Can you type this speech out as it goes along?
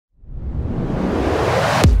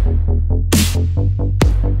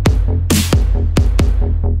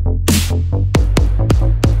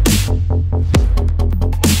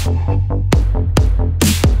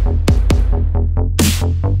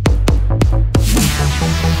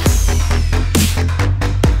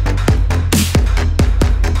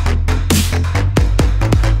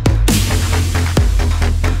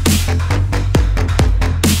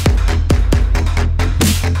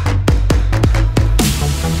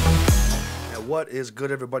What is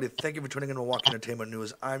good, everybody? Thank you for tuning in to Milwaukee Entertainment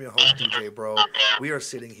News. I'm your host, DJ Bro. We are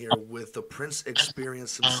sitting here with the Prince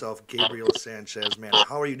Experience himself, Gabriel Sanchez. Man,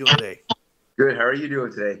 how are you doing today? Good. How are you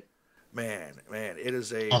doing today? Man, it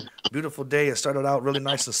is a beautiful day. It started out really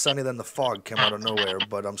nice and sunny, then the fog came out of nowhere,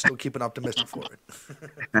 but I'm still keeping optimistic for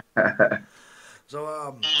it.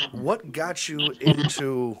 What got you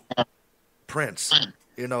into Prince?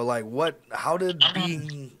 How did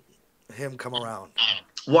being him come around?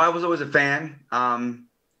 Well, I was always a fan,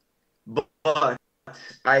 but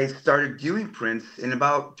I started doing Prince in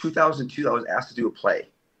about 2002. I was asked to do a play.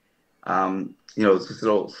 It's this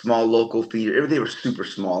little small local theater. They were super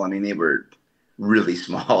small. I mean, they were really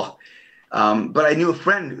small. But I knew a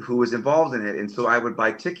friend who was involved in it, and so I would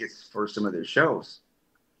buy tickets for some of their shows.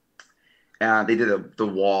 They did the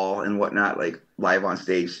wall and whatnot, like live on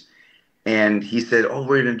stage. And he said, "Oh,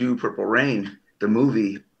 we're gonna do Purple Rain, the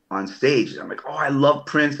movie, on stage." And I'm like, "Oh, I love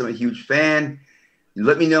Prince. I'm a huge fan.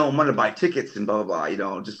 Let me know. I'm gonna buy tickets and blah blah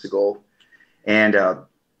blah, just to go." And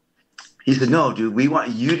he said, "No, dude, we want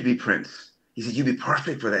you to be Prince." He said, "You'd be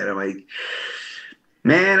perfect for that." I'm like,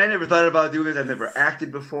 "Man, I never thought about doing this. I've never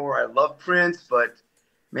acted before. I love Prince, but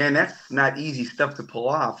man, that's not easy stuff to pull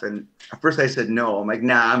off." And at first I said no. I'm like,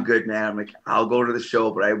 "Nah, I'm good, man." I'm like, "I'll go to the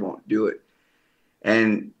show, but I won't do it."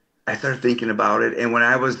 And I started thinking about it. And when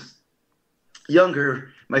I was younger,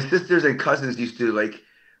 my sisters and cousins used to like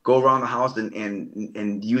go around the house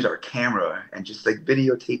and use our camera and just like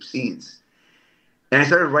videotape scenes. And I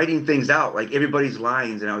started writing things out, like everybody's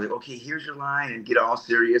lines. And I was like, "Okay, here's your line," and get all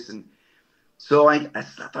serious. And so I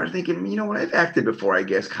started thinking, you know what, I've acted before, I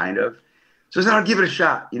guess, kind of. So I said, "I'll give it a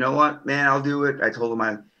shot. You know what, man, I'll do it." I told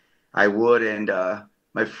them I would. And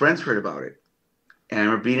my friends heard about it. And I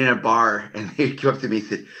remember being in a bar, and they came up to me and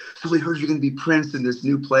said, "So we heard you're going to be Prince in this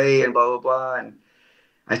new play and blah, blah, blah." And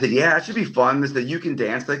I said, "Yeah, it should be fun." They said, "You can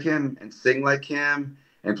dance like him and sing like him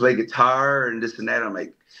and play guitar and this and that." I'm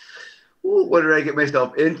like, "Ooh, what did I get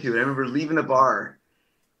myself into?" And I remember leaving the bar.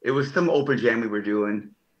 It was some open jam we were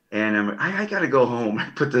doing. And I'm like, I got to go home. I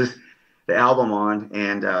put the album on.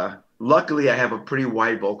 And luckily, I have a pretty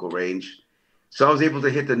wide vocal range. So I was able to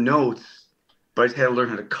hit the notes, but I just had to learn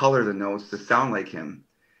how to color the notes to sound like him.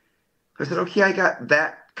 I said, "Okay, I got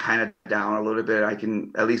that kind of down a little bit. I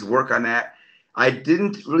can at least work on that." I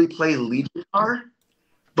didn't really play lead guitar,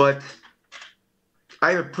 but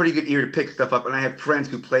I have a pretty good ear to pick stuff up, and I have friends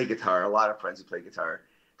who play guitar, a lot of friends who play guitar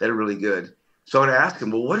that are really good. So I would ask him,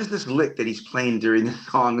 "Well, what is this lick that he's playing during this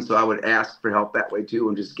song?" So I would ask for help that way too,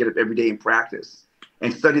 and just get up every day and practice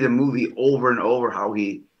and study the movie over and over, how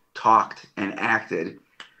he talked and acted.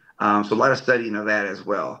 So a lot of studying of that as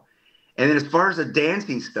well. And then as far as the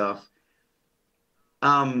dancing stuff,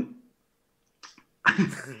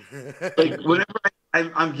 like whenever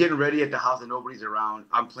I'm getting ready at the house and nobody's around,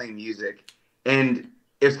 I'm playing music. And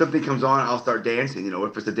if something comes on, I'll start dancing,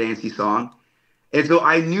 if it's a dancey song. And so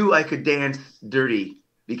I knew I could dance dirty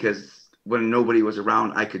because when nobody was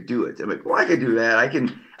around, I could do it. I'm like, "Well, I could do that. I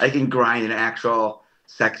can grind and act all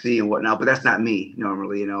sexy and whatnot," but that's not me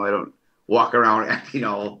normally. I don't walk around acting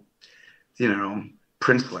all,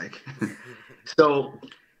 Prince-like. So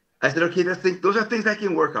I said, "Okay, those are things I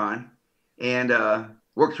can work on," and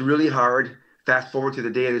worked really hard. Fast forward to the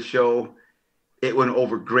day of the show, it went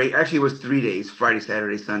over great. Actually, it was 3 days: Friday,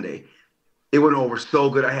 Saturday, Sunday. It went over so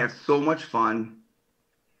good. I had so much fun,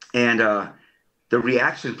 and the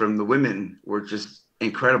reaction from the women were just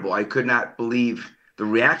incredible. I could not believe the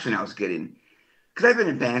reaction I was getting because I've been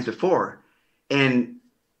in bands before, and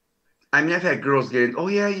I mean, I've had girls getting, "Oh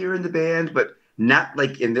yeah, you're in the band," but not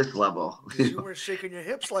like in this level. You weren't shaking your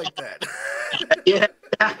hips like that. Yeah,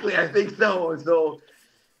 exactly. I think so. And so,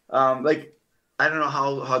 like, I don't know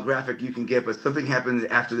how graphic you can get, but something happened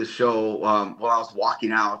after the show while I was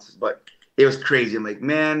walking out, but it was crazy. I'm like,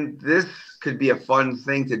 man, this could be a fun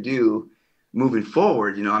thing to do moving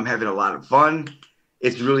forward. I'm having a lot of fun.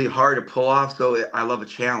 It's really hard to pull off, so I love a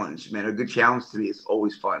challenge, man. A good challenge to me is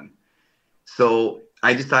always fun. So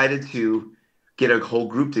I decided to get a whole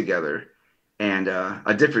group together, and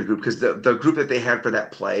a different group, because the group that they had for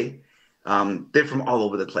that play, they're from all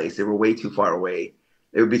over the place. They were way too far away.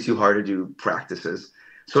 It would be too hard to do practices.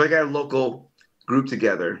 So I got a local group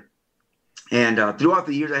together. And throughout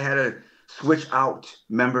the years, I had to switch out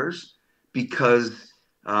members because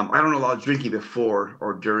I don't allow drinking before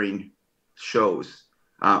or during shows.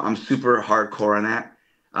 I'm super hardcore on that.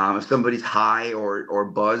 If somebody's high or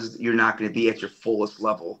buzzed, you're not going to be at your fullest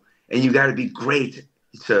level. And you got to be great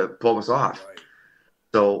to pull us off. Right.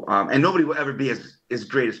 So, and nobody will ever be as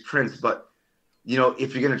great as Prince, but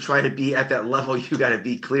if you're going to try to be at that level, you got to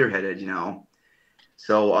be clear-headed,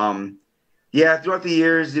 So, yeah, throughout the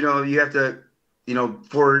years, you have to you know,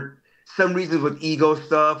 for some reasons with ego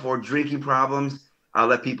stuff or drinking problems, I'll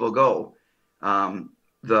let people go.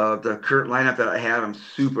 The current lineup that I have, I'm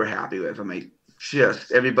super happy with. I mean,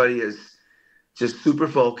 just everybody is just super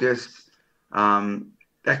focused.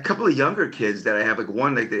 A couple of younger kids that I have, like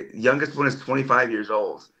one, like the youngest one is 25 years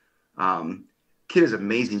old. Kid is an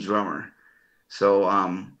amazing drummer. So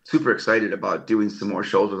super excited about doing some more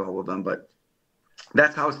shows with all of them. But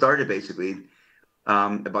that's how it started basically,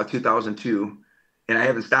 about 2002. And I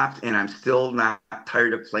haven't stopped, and I'm still not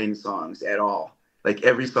tired of playing songs at all. Like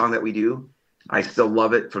every song that we do, I still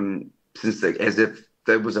love it since like, as if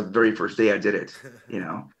that was the very first day I did it, you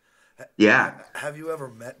know? Yeah. Have you ever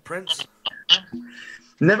met Prince?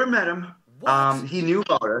 Never met him. What? He knew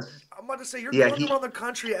about us. I'm about to say you're Yeah, going around the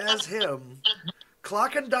country as him,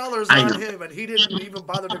 clocking dollars I on know. him, and he didn't even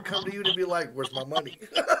bother to come to you to be like, "Where's my money?"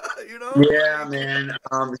 You know? Yeah, man.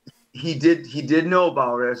 He did know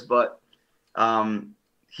about us, but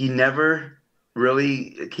he never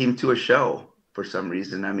really came to a show for some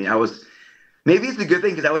reason. I mean, maybe it's a good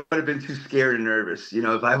thing because I would have been too scared and nervous. You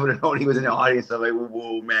know, if I would have known he was in the audience, I'm like,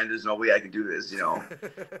 whoa, man, there's no way I can do this. You know,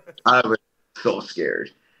 I was so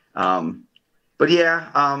scared. But yeah,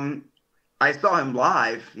 I saw him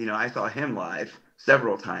live. You know, I saw him live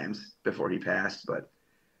several times before he passed. But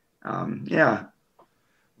yeah,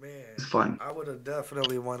 Man, it's fun. I would have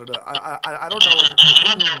definitely wanted to. I don't know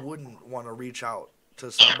who wouldn't want to reach out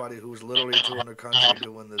to somebody who's literally touring the country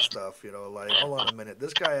doing this stuff. You know, like, hold on a minute,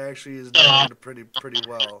 this guy actually is doing it pretty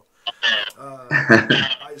well. Uh,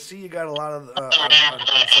 I see you got a lot of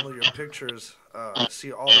on some of your pictures. I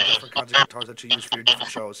see all the different kinds of guitars that you use for your different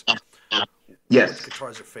shows. Which Yes. guitar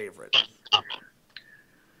is your favorite?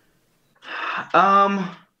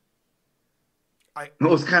 Um, I it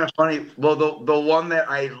was kind of funny. Well, the one that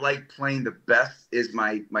I like playing the best is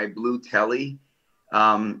my blue Telly,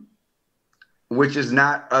 um, which is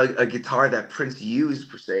not a guitar that Prince used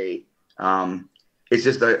per se. It's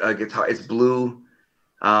just a guitar. It's blue.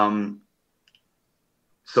 Um,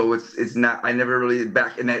 so it's not. I never really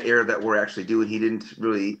back in that era that we're actually doing. He didn't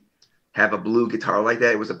really have a blue guitar like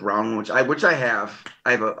that. It was a brown one, which I have.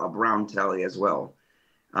 I have a brown Telly as well.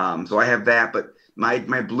 So I have that, but my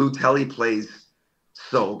blue Telly plays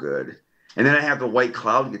so good. And then I have the white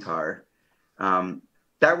cloud guitar. Um,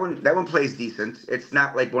 that one plays decent. It's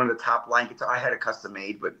not like one of the top line guitars. I had it custom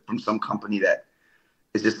made, but from some company that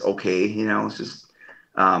is just okay. You know, it's just.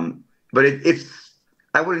 But it's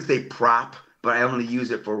I wouldn't say prop, but I only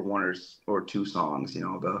use it for one or two songs. You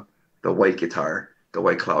know, the white guitar, the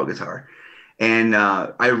white cloud guitar, and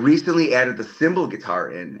I recently added the cymbal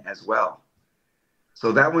guitar in as well.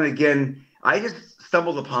 So that one again, I just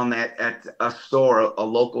stumbled upon that at a store, a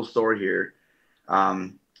local store here.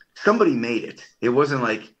 Somebody made it. It wasn't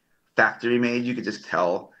like factory made. You could just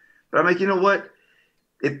tell. But I'm like, you know what?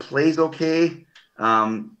 It plays okay.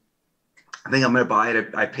 I think I'm gonna buy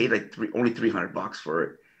it. I paid like only $300 for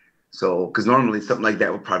it. So because normally something like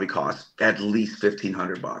that would probably cost at least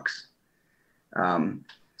 $1,500. Um,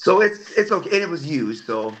 so it's okay, and it was used,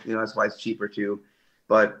 so you know that's why it's cheaper too.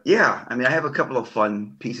 But yeah, I mean, I have a couple of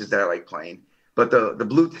fun pieces that I like playing, but the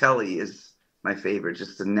blue Telly is my favorite.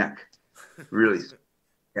 Just the neck, really.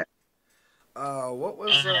 Yeah. what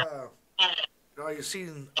was you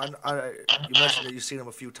seen? You mentioned that you've seen him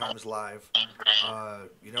a few times live.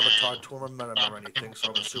 You never talked to him or met him or anything, so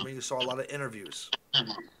I'm assuming you saw a lot of interviews.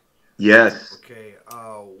 Yes. Okay.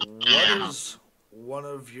 What is one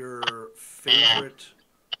of your favorite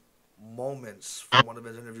moments from one of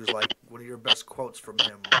his interviews? Like one of your best quotes from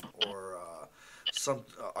him, or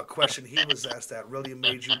a question he was asked that really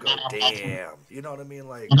made you go, "Damn." You know what I mean?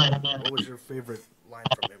 Like, what was your favorite line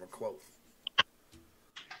from him or quote?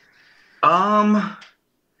 Um,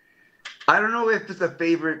 I don't know if it's a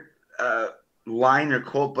favorite line or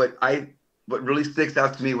quote, but what really sticks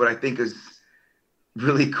out to me, what I think is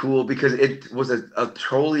really cool because it was a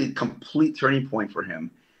totally complete turning point for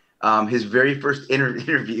him. His very first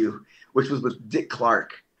interview, which was with Dick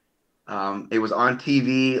Clark. It was on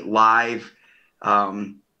TV live.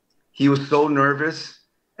 He was so nervous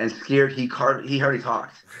and scared he hardly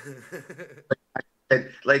talked. And,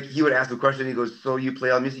 like he would ask a question, he goes, "So you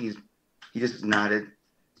play all music?" He just nodded,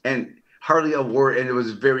 and hardly a word. And it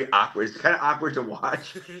was very awkward. It's kind of awkward to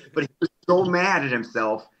watch, but he was so mad at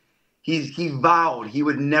himself. He vowed he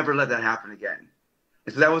would never let that happen again.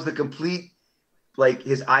 And so that was the complete, like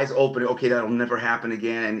his eyes open. Okay, that'll never happen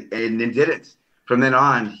again, and it didn't. From then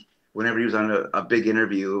on, whenever he was on a big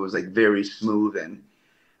interview, it was like very smooth and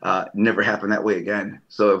never happened that way again.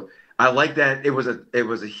 So I like that. It was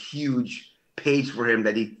a huge page for him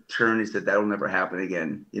that he turned and said that'll never happen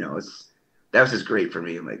again. You know, that was just great for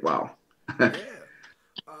me. I'm like, wow. Yeah.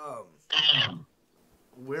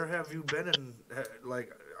 Where have you been in?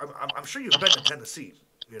 Like, I'm sure you've been to Tennessee.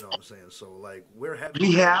 You know what I'm saying? So, like, where have you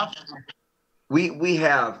We been? have, we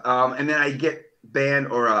have, and then I get band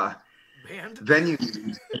or Band? venue,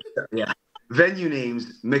 yeah, venue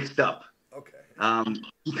names mixed up. Okay.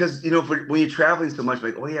 Because when you're traveling so much,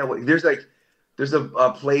 like, oh yeah, there's a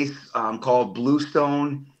place called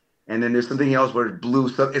Bluestone, and then there's something else where blue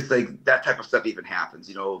stuff. It's like that type of stuff even happens.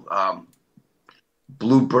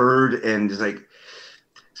 Bluebird and just like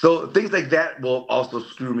so things like that will also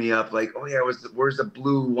screw me up. Like, oh yeah, where's the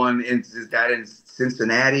blue one? Is that in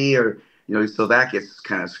Cincinnati or So that gets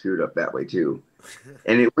kind of screwed up that way too.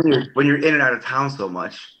 And when you're in and out of town so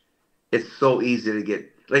much, it's so easy to get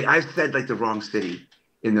like I've said like the wrong city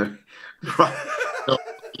in the so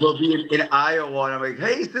we'll be in Iowa and I'm like,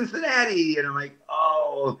 hey, Cincinnati, and I'm like,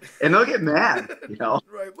 oh, and they'll get mad.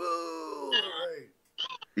 Right. Boo. Right.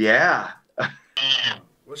 Yeah.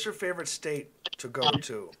 What's your favorite state to go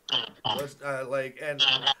to? What's and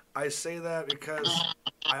I say that because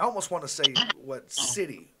I almost want to say what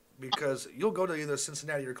city because you'll go to either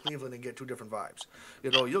Cincinnati or Cleveland and get two different vibes.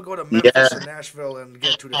 You'll go to Yeah. Memphis or Nashville and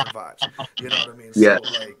get two different vibes. You know what I mean? So Yes.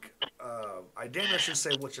 like, I damn near should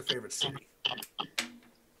say what's your favorite city?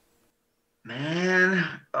 Man,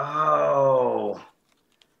 oh,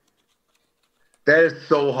 that is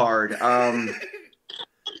so hard.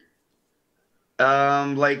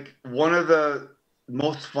 Like one of the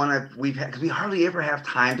most fun we've had because we hardly ever have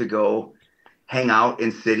time to go hang out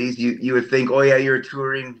in cities. You would think, oh yeah, you're a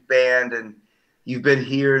touring band and you've been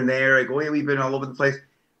here and there. Like, oh yeah, we've been all over the place,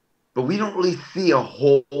 but we don't really see a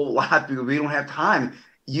whole lot because we don't have time.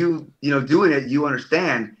 Doing it, you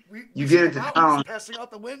understand. We You see get the into mountains town, passing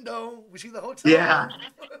out the window. We see the yeah, hotel.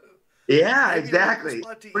 yeah, Maybe a local exactly.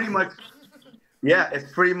 spot to Pretty eat. much. Yeah,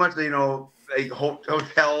 it's pretty much a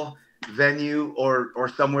hotel venue or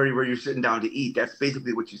somewhere where you're sitting down to eat. That's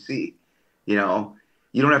basically what you see. You know,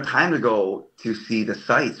 you don't have time to go to see the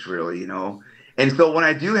sights really. And so when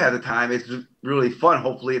I do have the time, it's really fun.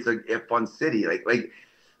 Hopefully, it's a fun city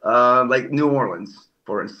like New Orleans,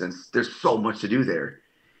 for instance. There's so much to do there.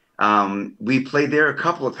 We played there a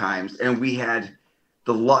couple of times, and we had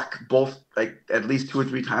the luck both like at least two or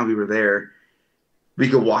three times we were there we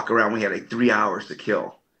could walk around. We had like 3 hours to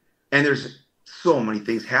kill, and there's so many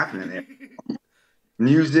things happening there.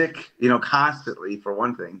 Music, constantly for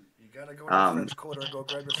one thing. You gotta go to the Um, French Quarter and go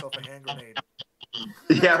grab yourself a hand grenade.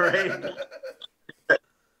 yeah, right.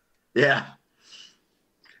 Yeah.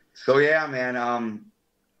 So yeah, man.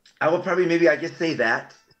 I would probably maybe I guess say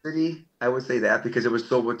that city. I would say that because there was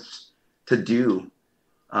so much to do,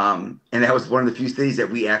 and that was one of the few cities that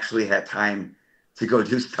we actually had time to go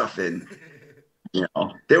do stuff in.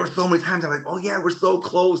 There were so many times I'm like, oh yeah, we're so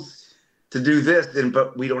close to do this,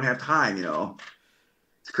 but we don't have time.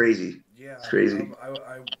 It's crazy. Yeah, It's crazy.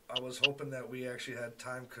 I was hoping that we actually had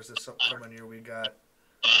time because this upcoming year we got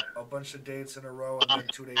a bunch of dates in a row and then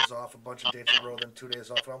 2 days off, a bunch of dates in a row, then 2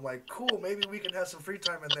 days off. And I'm like, cool, maybe we can have some free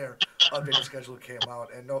time in there. Updated schedule came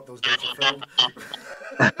out, and nope, those dates are filled.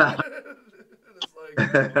 It's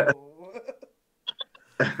like, no.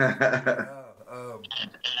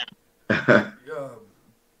 Yeah.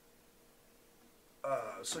 Um,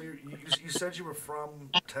 so you said you were from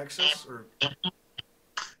Texas, or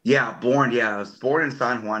Yeah, born. Yeah, I was born in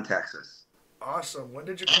San Juan, Texas. awesome. When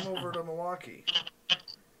did you come over to Milwaukee?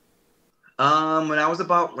 When I was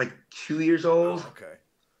about like 2 years old. Oh, okay.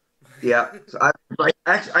 Yeah. So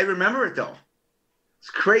I remember it though. It's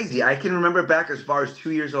crazy. I can remember it back as far as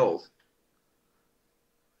 2 years old.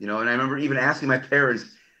 And I remember even asking my parents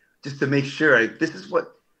just to make sure. Like, this is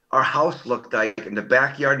what our house looked like in the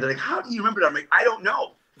backyard. And they're like, "How do you remember that?" I'm like, "I don't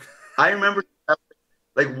know." I remember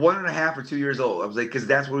like 1.5 or 2 years old. I was like, because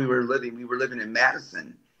that's where we were living. We were living in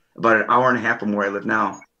Madison, about an hour and a half from where I live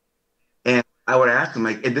now. And I would ask them,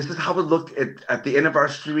 like, and this is how it looked at the end of our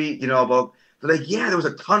street, about, they're like, yeah, there was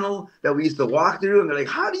a tunnel that we used to walk through. And they're like,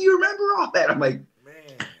 how do you remember all that? I'm like,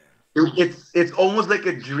 Man. it's almost like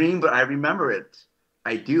a dream, but I remember it.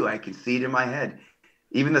 I do. I can see it in my head.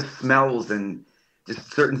 Even the smells and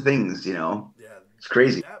just certain things, Yeah, It's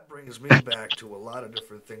crazy. that brings me back to a lot of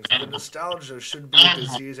different things. The nostalgia should be a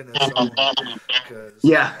disease in its own, because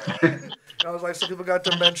Yeah. I was like, some people got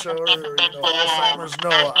dementia or Alzheimer's. No,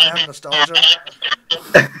 I have nostalgia,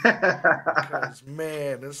 because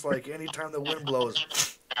man, it's like anytime the wind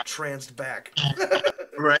blows, tranced back.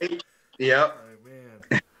 Right? Yep. Oh,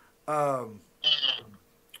 man. Um,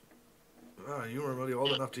 you weren't really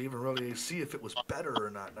old enough to even really see if it was better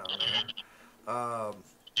or not now, man.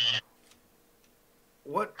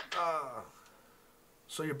 What?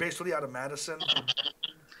 So you're basically out of Madison?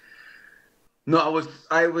 No,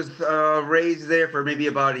 I was raised there for maybe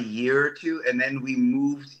about a year or two, and then we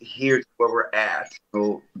moved here to where we're at.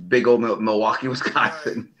 So big old Milwaukee, Right.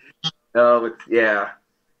 Wisconsin. Yeah,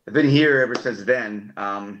 I've been here ever since then.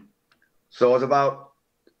 So I was about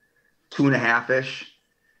two and a half ish,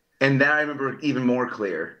 and then I remember even more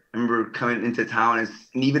clear. I remember coming into town and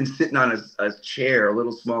even sitting on a chair, a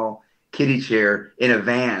little small kiddie chair in a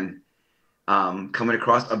van, coming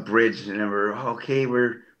across a bridge, and remember, okay,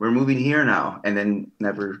 we're moving here now, and then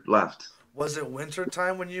never left. Was it winter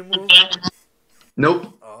time when you moved?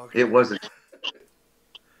 Nope, Oh, it okay. wasn't.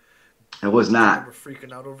 It was Do you not. remember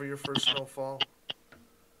freaking out over your first snowfall?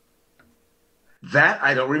 That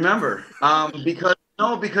I don't remember. Because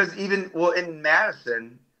no, because even well in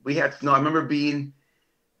Madison we had snow. I remember being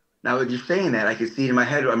now that you're saying that, I can see it in my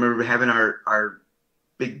head. I remember having our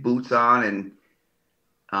big boots on and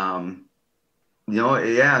um,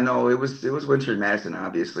 yeah, no, it was winter in Madison,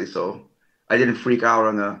 obviously. So I didn't freak out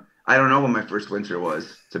on the. I don't know when my first winter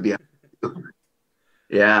was, to be honest.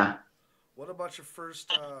 Yeah, What about your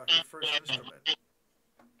first instrument?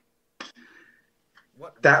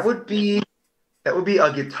 What that was it? would be that would be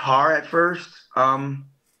a guitar at first.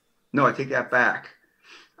 No, I take that back.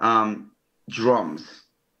 Um, drums.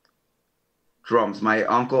 Drums. My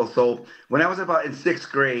uncle. So when I was about in sixth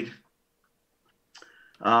grade,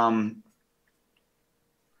 um,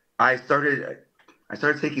 I started I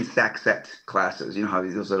started taking saxet classes. You know how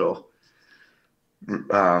those little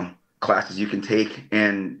classes you can take,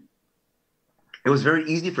 and it was very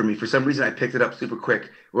easy for me. For some reason, I picked it up super quick.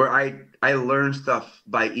 Where I learned stuff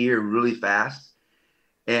by ear really fast,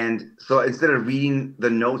 and so instead of reading the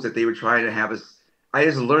notes that they were trying to have us, I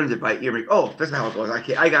just learned it by ear. Like, oh, that's how it goes.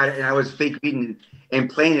 I got it, and I was fake reading and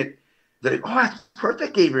playing it. They're like, oh, that's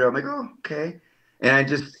perfect, Gabriel. I'm like, oh, okay.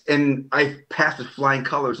 And I passed with flying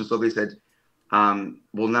colors, and so they said,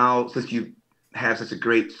 well, now since you have such a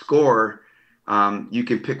great score, you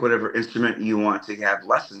can pick whatever instrument you want to have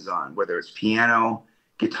lessons on, whether it's piano,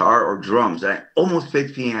 guitar, or drums. And I almost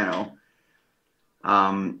picked piano,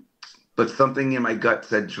 um, but something in my gut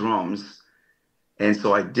said drums, and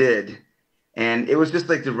so I did. And it was just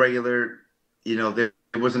like the regular, there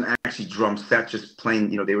wasn't actually drum set, just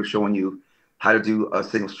plain, they were showing you how to do a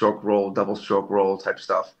single stroke roll, double stroke roll type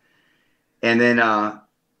stuff. And then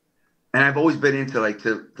and I've always been into like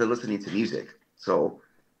to listening to music. So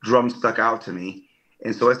drums stuck out to me.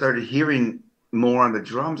 And so I started hearing more on the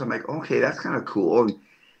drums. I'm like, okay, that's kind of cool. And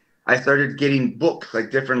I started getting books,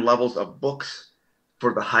 like different levels of books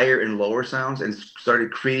for the higher and lower sounds, and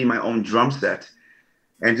started creating my own drum set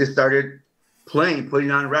and just started playing,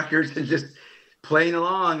 putting on records and just playing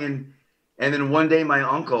along. And then one day my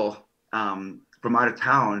uncle from out of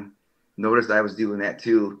town noticed I was doing that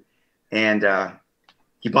too. And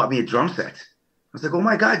he bought me a drum set. I was like, oh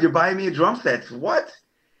my God, you're buying me a drum set. What?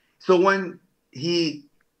 So when he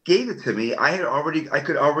gave it to me, I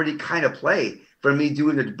could already kind of play from me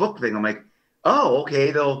doing the book thing. I'm like, oh,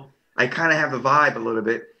 okay, though I kind of have the vibe a little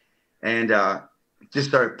bit. And just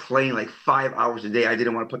started playing like 5 hours a day. I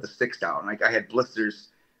didn't want to put the sticks down. Like I had blisters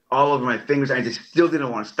all over my fingers. I just still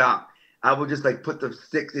didn't want to stop. I would just like put the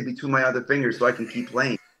sticks in between my other fingers so I can keep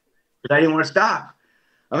playing. But I didn't want to stop.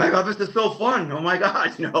 I'm like, oh, this is so fun. Oh my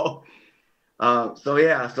God, so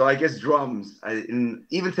yeah, so I guess drums. And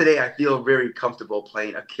even today, I feel very comfortable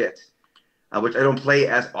playing a kit, which I don't play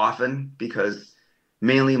as often because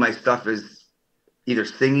mainly my stuff is either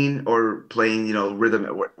singing or playing,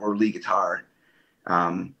 rhythm or lead guitar.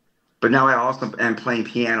 Um, but now I also am playing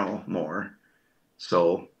piano more.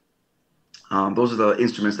 So those are the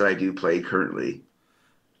instruments that I do play currently.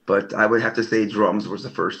 But I would have to say drums was the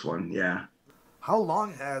first one. Yeah. How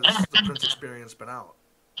long has the Prince Experience been out?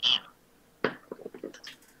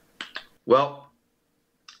 Well,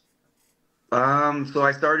 so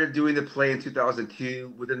I started doing the play in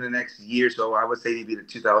 2002. Within the next year, so I would say maybe the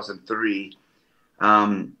 2003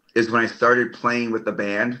 is when I started playing with the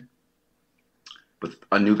band, with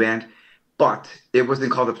a new band. But it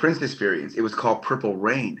wasn't called the Prince Experience. It was called Purple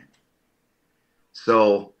Rain.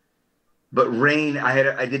 So, but Rain,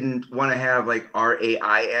 I didn't want to have like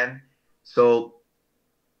RAIN. So,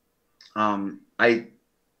 I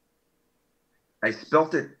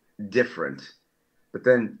spelt it different. But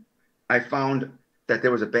then I found that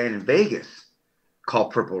there was a band in Vegas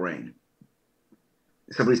called Purple Rain.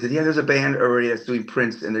 Somebody said, yeah, there's a band already that's doing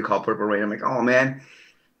Prince and they're called Purple Rain. I'm like, oh man.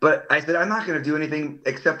 But I said, I'm not going to do anything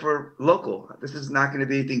except for local. This is not going to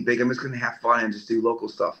be anything big. I'm just going to have fun and just do local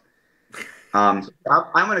stuff. So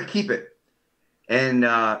I'm going to keep it. And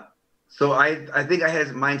so I think I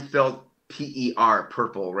had mine spelled PER,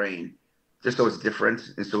 Purple Rain, just so it's different.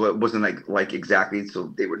 And so it wasn't like exactly,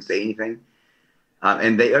 so they wouldn't say anything.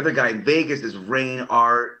 And the other guy in Vegas is Reign,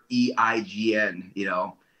 Reign, you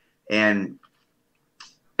know. And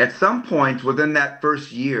at some point within that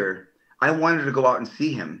first year, I wanted to go out and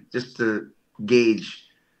see him just to gauge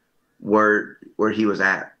where he was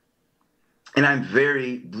at. And I'm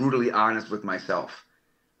very brutally honest with myself.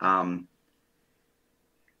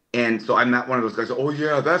 And so I'm not one of those guys, oh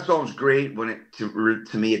yeah, that sounds great, when it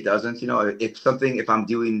to me it doesn't. You know, if I'm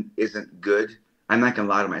doing isn't good, I'm not gonna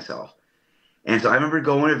lie to myself. And so I remember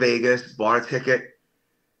going to Vegas, bought a ticket,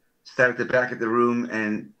 sat at the back of the room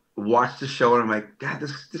and watched the show, and I'm like, God,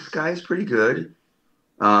 this guy's pretty good.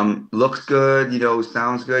 Looks good, you know,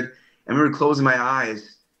 sounds good. I remember closing my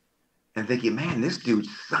eyes and thinking, man, this dude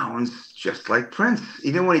sounds just like Prince,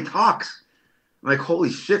 even when he talks. I'm like,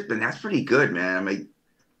 holy shit, man, that's pretty good, man. I'm like,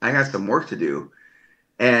 I got some work to do.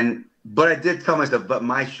 But I did tell myself, but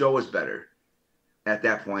my show was better at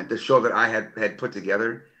that point, the show that I had put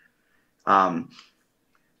together.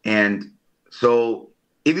 And so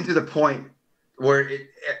even to the point where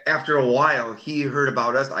after a while, he heard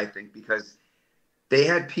about us, I think, because they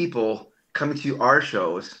had people coming to our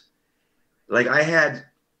shows. Like I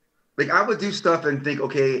would do stuff and think,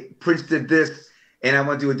 okay, Prince did this, and I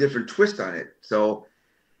want to do a different twist on it. So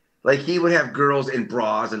like he would have girls in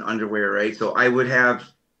bras and underwear, right? So I would have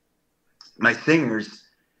my singers,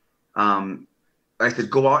 I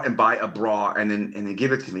said, go out and buy a bra and then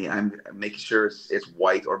give it to me. I'm making sure it's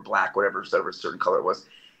white or black, whatever certain color it was.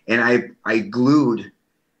 And I glued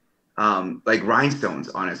like rhinestones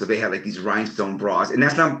on it. So they had like these rhinestone bras. And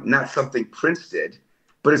that's not something Prince did,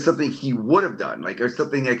 but it's something he would have done. Like, or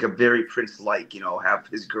something like a very Prince-like, you know, have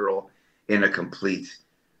his girl in a complete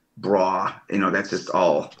bra. You know, that's just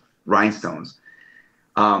all rhinestones.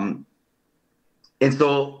 And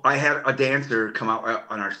so I had a dancer come out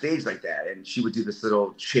on our stage like that, and she would do this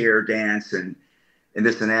little chair dance and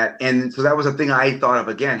this and that. And so that was a thing I thought of,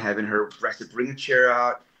 again, having her. I said, bring a chair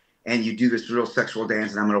out and you do this real sexual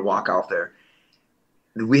dance, and I'm going to walk out there.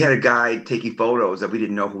 And we had a guy taking photos that we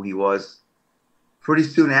didn't know who he was. Pretty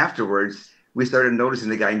soon afterwards, we started noticing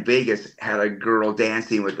the guy in Vegas had a girl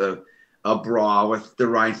dancing with a bra, with the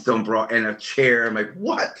rhinestone bra and a chair. I'm like,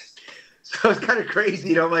 what? So it's kind of crazy,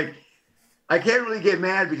 you know, like, I can't really get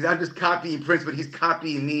mad because I'm just copying Prince, but he's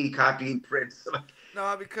copying me, copying Prince.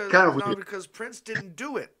 No, because Prince didn't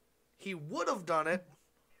do it. He would have done it.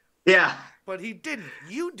 Yeah. But he didn't.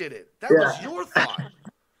 You did it. That was your thought.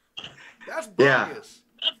 That's bogus.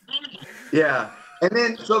 Yeah. And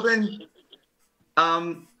then so then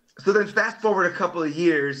fast forward a couple of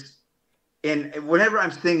years, and whenever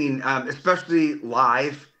I'm singing, especially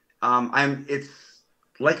live, it's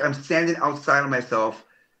like I'm standing outside of myself,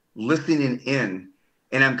 listening in,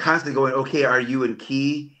 and I'm constantly going, okay, are you in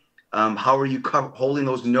key? How are you holding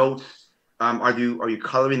those notes? Are you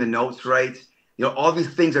coloring the notes right? You know, all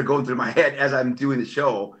these things are going through my head as I'm doing the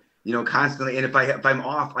show, you know, constantly. And if I'm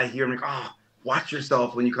off, I hear them like, oh, watch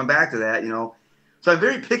yourself when you come back to that, you know. So I'm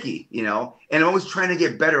very picky, you know, and I'm always trying to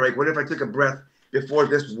get better. Like, what if I took a breath before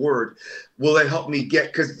this word? Will it help me get?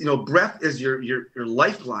 Because, you know, breath is your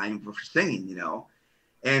lifeline for singing, you know.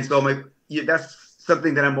 And so that's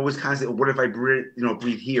something that I'm always constantly, what if I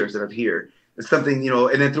breathe here instead of here? It's something, you know,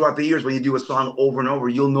 and then throughout the years, when you do a song over and over,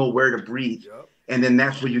 you'll know where to breathe. Yep. And then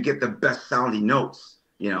that's where you get the best sounding notes,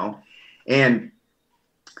 you know. And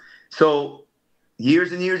so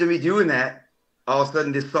years and years of me doing that, all of a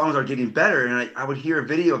sudden, these songs are getting better. And I would hear a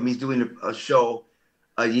video of me doing a show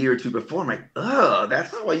a year or two before. I'm like, oh,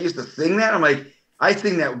 that's how I used to sing that? I'm like, I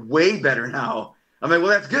sing that way better now. I'm like, well,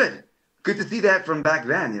 that's good. Good to see that from back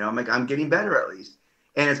then. You know, I'm like, I'm getting better at least.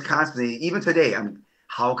 And it's constantly, even today,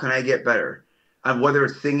 how can I get better? Whether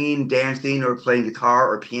it's singing, dancing, or playing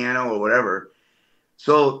guitar or piano or whatever.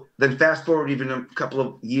 So then fast forward even a couple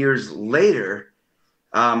of years later,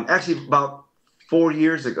 actually about 4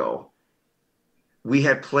 years ago, we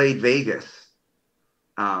had played Vegas.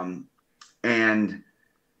 And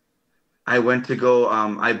I went to go,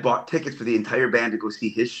 I bought tickets for the entire band to go see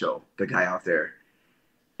his show, the guy out there.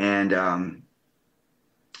 And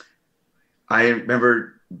I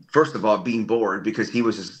remember, first of all, being bored because he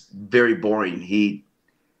was just very boring. He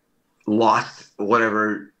lost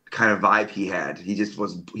whatever kind of vibe he had. He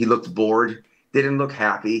looked bored, didn't look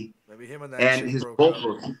happy. Maybe him and that and his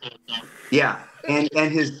vocals, yeah. And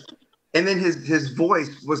then his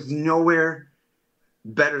voice was nowhere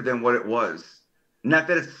better than what it was. Not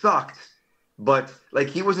that it sucked, but like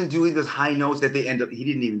he wasn't doing those high notes that they end up. He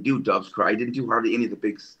didn't even do Doves Cry. He didn't do hardly any of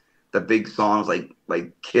the big songs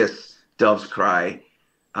like Kiss, Doves Cry,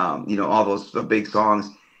 you know, all the big songs.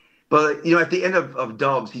 But you know, at the end of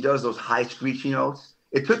Doves, he does those high screechy notes.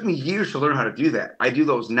 It took me years to learn how to do that. I do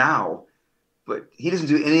those now, but he doesn't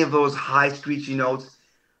do any of those high screechy notes,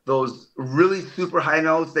 those really super high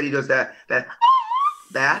notes that he does that.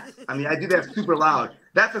 I mean, I do that super loud.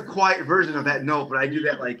 That's a quiet version of that note, but I do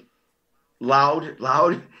that like loud.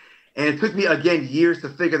 And it took me, again, years to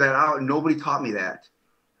figure that out. And nobody taught me that.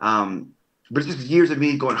 But it's just years of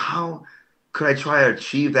me going, how could I try to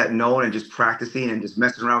achieve that note, and just practicing and just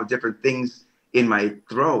messing around with different things in my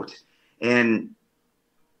throat. And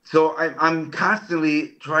so I'm constantly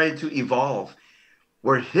trying to evolve,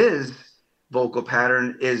 where his vocal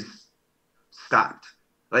pattern is stopped.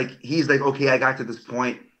 Like, he's like, okay, I got to this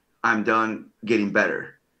point. I'm done getting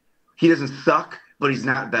better. He doesn't suck, but he's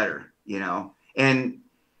not better, you know? And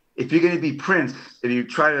if you're going to be Prince, if you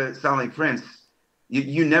try to sound like Prince,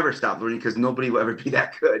 you never stop learning, because nobody will ever be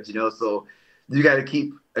that good, you know? So you got to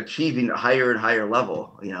keep achieving a higher and higher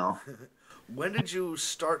level, you know? When did you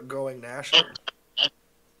start going national?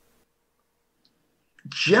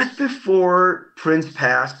 Just before Prince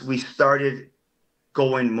passed, we started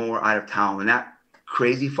going more out of town, and not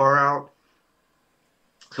crazy far out.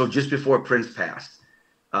 So just before Prince passed,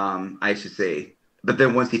 I should say. But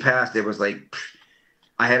then once he passed, it was like,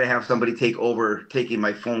 I had to have somebody take over, taking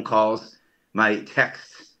my phone calls, my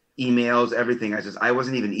texts, emails, everything. I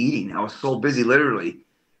wasn't even eating. I was so busy, literally.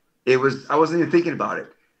 I wasn't even thinking about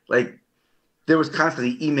it. Like, there was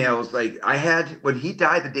constantly emails. Like, when he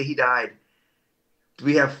died, the day he died,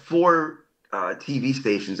 we have 4 TV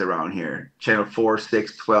stations around here, channel 4,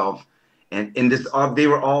 6, 12. And in this, they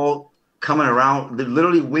were all coming around,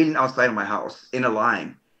 literally waiting outside of my house in a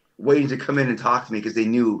line, waiting to come in and talk to me, because they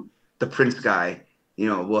knew the Prince guy, you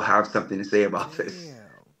know, will have something to say about this.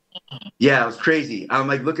 Yeah, it was crazy. I'm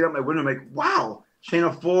like looking out my window, I'm like, wow,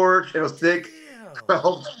 channel 4, channel 6,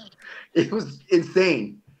 12. It was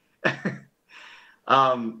insane.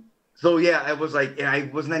 So yeah, I was like, and I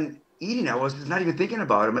wasn't eating. I was just not even thinking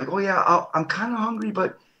about it. I'm like, oh yeah, I'm kind of hungry,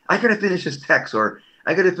 but I gotta finish this text, or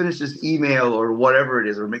I gotta finish this email, or whatever it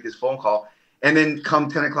is, or make this phone call. And then come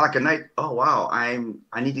 10 o'clock at night, oh wow,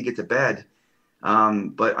 I need to get to bed,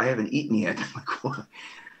 but I haven't eaten yet. I'm like, what?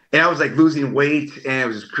 And I was like losing weight, and it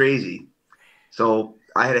was just crazy. So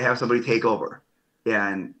I had to have somebody take over,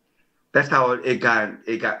 and that's how it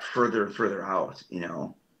got further and further out, you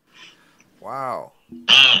know. Wow.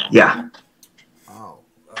 Yeah. Wow.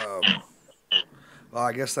 Well,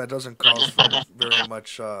 I guess that doesn't cause for very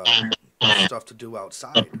much stuff to do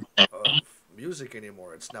outside of music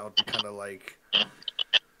anymore. It's now kind of like,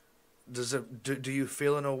 do you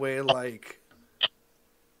feel in a way like,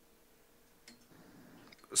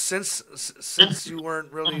 since you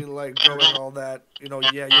weren't really like growing all that, you know,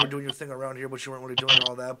 yeah, you were doing your thing around here, but you weren't really doing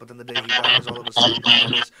all that. But then the day he dies, all of a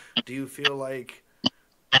sudden, do you feel like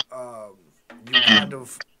you kind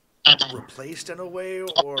of replaced in a way,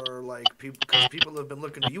 or like people, because people have been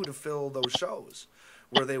looking to you to fill those shows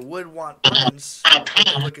where they would want Prince, but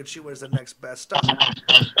they look at you as the next best star?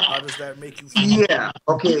 How does that make you feel? Yeah.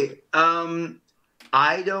 Okay.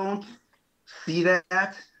 I don't see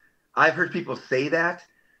that. I've heard people say that,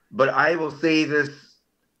 but I will say this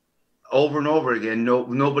over and over again.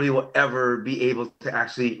 Nobody will ever be able to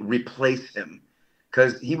actually replace him,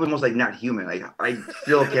 because he was almost like not human. Like, I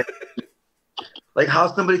still can't. Like,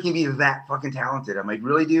 how somebody can be that fucking talented. I'm like,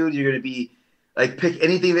 really, dude? You're going to be like, pick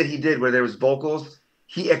anything that he did where there was vocals.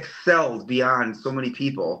 He excelled beyond so many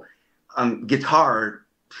people. Guitar,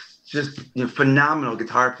 just, you know, phenomenal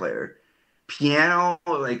guitar player. Piano,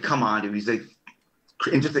 like, come on, dude. He's like,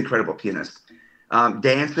 just incredible pianist.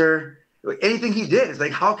 Dancer, anything he did. It's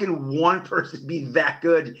like, how can one person be that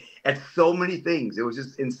good at so many things? It was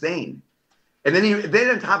just insane. And then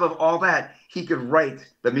on top of all that, he could write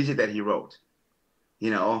the music that he wrote. You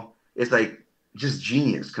know, it's like just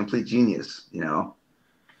genius, complete genius, you know,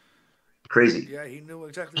 crazy. Yeah, he knew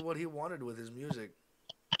exactly what he wanted with his music.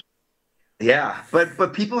 Yeah.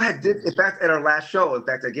 But people in fact, at our last show, in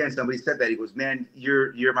fact, again, somebody said that. He goes, man,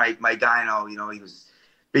 you're my guy now. You know, he was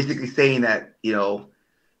basically saying that, you know,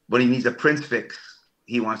 when he needs a Prince fix,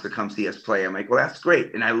 he wants to come see us play. I'm like, well, that's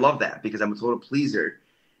great. And I love that, because I'm a total pleaser.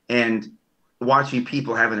 And watching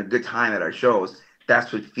people having a good time at our shows,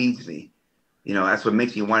 that's what feeds me. You know, that's what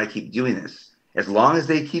makes me want to keep doing this. As long as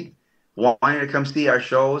they keep wanting to come see our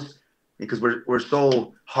shows, because we're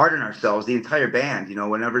so hard on ourselves, the entire band, you know,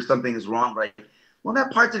 whenever something is wrong, right? Well,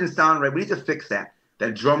 that part didn't sound right. We need to fix that.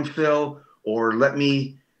 That drum fill, or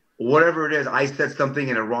whatever it is, I said something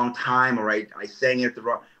in a wrong time, or I sang it the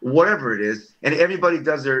wrong, whatever it is. And everybody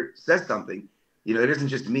says something. You know, it isn't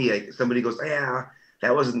just me. Like, somebody goes, yeah,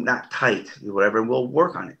 that was not tight, or whatever, and we'll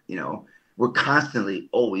work on it, you know. We're constantly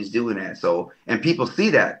always doing that. So, and people see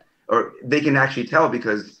that, or they can actually tell,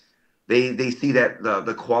 because they see that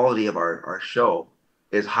the quality of our show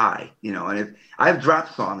is high, you know. And if I've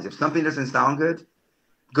dropped songs, if something doesn't sound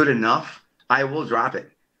good enough, I will drop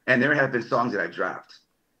it. And there have been songs that I've dropped.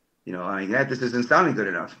 You know, I mean, that this isn't sounding good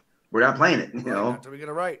enough. We're not playing it. You Right, know. until we get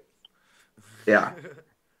it right. Yeah,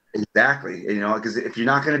 exactly. You know, because if you're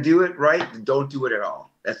not going to do it right, then don't do it at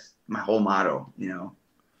all. That's my whole motto. You know,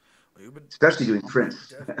 Well, you've been especially doing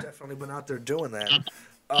Prince. definitely been out there doing that.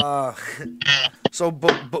 Uh, so,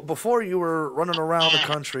 but before you were running around the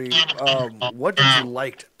country, what did you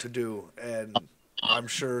like to do? And I'm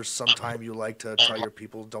sure sometime you like to tell your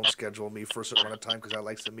people, don't schedule me for a certain amount of time because I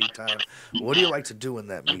like some me time. What do you like to do in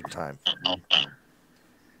that me time?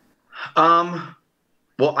 Um,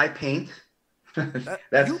 well, I paint. You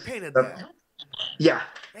That's painted that, yeah,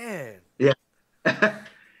 man. yeah.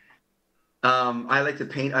 I like to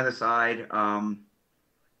paint on the side. I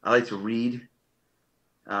like to read.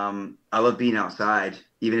 I love being outside,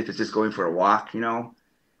 even if it's just going for a walk, you know.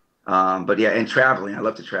 But yeah, and traveling. I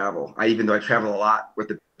love to travel. Even though I travel a lot with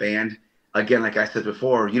the band, again, like I said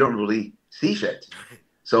before, you don't really see shit.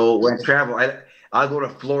 So when I travel, I'll go to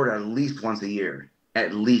Florida at least once a year.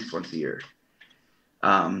 At least once a year.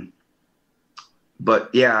 Um, but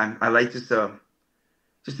yeah, I like just to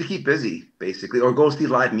keep busy, basically, or go see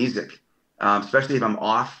live music, especially if I'm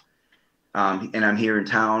off and I'm here in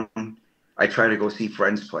town. I try to go see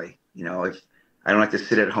friends play. You know, if I don't like to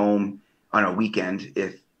sit at home on a weekend,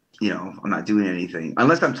 if you know I'm not doing anything,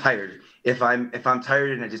 unless I'm tired. If I'm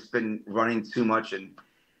tired and I've just been running too much, and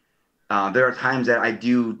there are times that I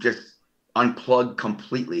do just unplug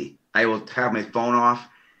completely. I will have my phone off.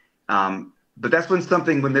 But that's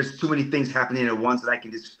when there's too many things happening at once that I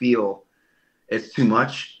can just feel it's too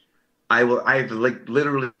much. I've like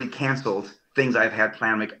literally canceled things I've had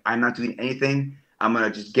planned. Like I'm not doing anything. I'm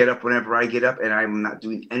gonna just get up whenever I get up, and I'm not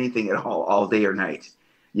doing anything at all day or night.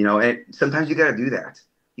 You know, and sometimes you gotta do that.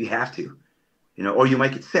 You have to, you know, or you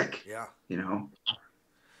might get sick. Yeah. You know.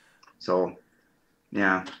 So,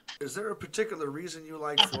 yeah. Is there a particular reason you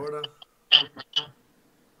like Florida?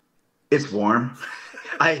 It's warm.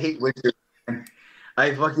 I hate winter.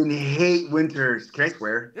 I fucking hate winters. Can I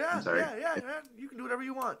swear? I'm Yeah, sorry. yeah. You can do whatever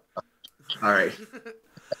you want. All right.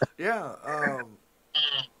 Yeah.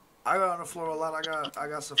 I got on Florida a lot. I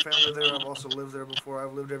got some family there. I've also lived there before.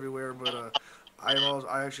 I've lived everywhere, but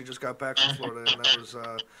I actually just got back from Florida, and that was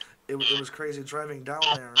it was crazy driving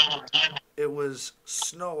down there. It was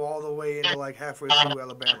snow all the way into like halfway through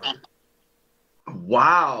Alabama.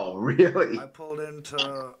 Wow, I really? pulled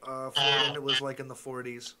into Florida, and it was like in the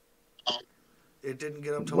 40s. It didn't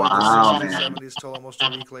get up to like the Wow, 60s or man. 70s till almost a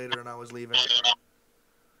week later, and I was leaving.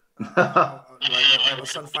 Like my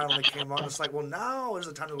son finally came on. It's like, well, now is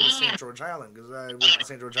the time to go to St. George Island because I went to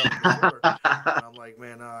St. George Island before, and I'm like,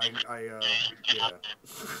 man, yeah.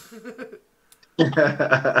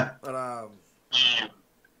 But um,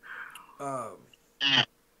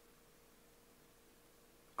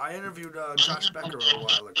 I interviewed Josh Becker a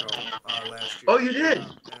while ago, last year. Oh, you did? Yeah,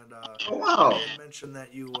 and Oh, he wow. had mentioned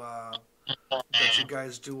that you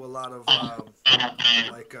guys do a lot of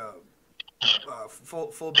like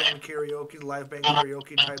full band karaoke, live band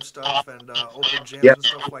karaoke type stuff, and open jams Yep. and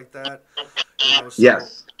stuff like that. You know, so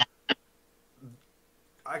Yes.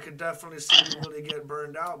 I could definitely see you really get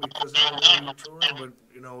burned out because not only are you touring, but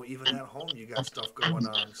you know, even at home you got stuff going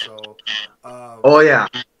on. So, Oh, yeah.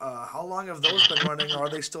 how long have those been running? Are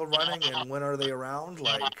they still running, and when are they around?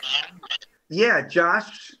 Like, Yeah,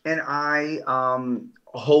 Josh and I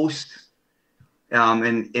host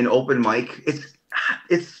an open mic.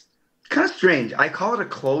 It's kind of strange. I call it a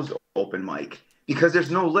closed open mic because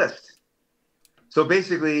there's no list. So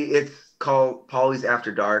basically, it's called Polly's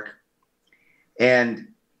After Dark, and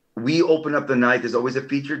we open up the night. There's always a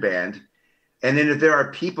featured band, and then if there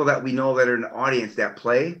are people that we know that are in the audience that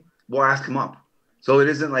play, we'll ask them up. So it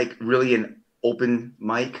isn't like really an open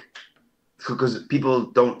mic because people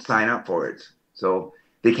don't sign up for it. So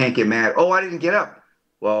they can't get mad. Oh, I didn't get up.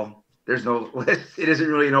 Well, there's no list. It isn't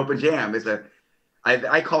really an open jam.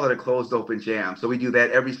 I call it a closed open jam. So we do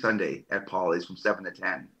that every Sunday at Polly's from 7 to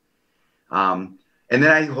 10. And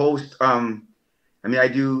then I host, I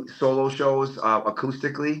do solo shows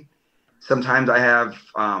acoustically. Sometimes I have,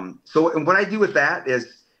 and what I do with that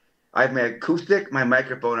is I have my acoustic, my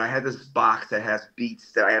microphone. I have this box that has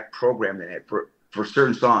beats that I have programmed in it for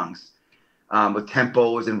certain songs, with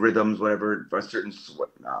tempos and rhythms, whatever, for a certain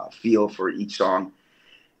feel for each song.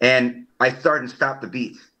 And I start and stop the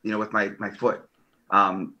beat, with my foot,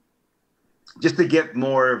 just to get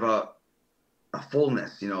more of a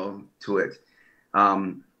fullness, to it.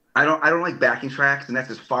 I don't like backing tracks, and that's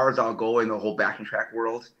as far as I'll go in the whole backing track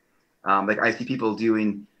world. Like I see people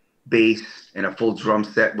doing bass and a full drum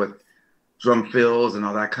set with drum fills and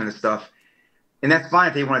all that kind of stuff. And that's fine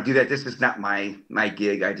if they want to do that. This is not my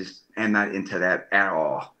gig. I just am not into that at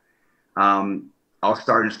all. I'll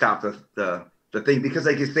start and stop the thing because,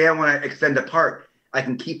 like you say, I want to extend a part. I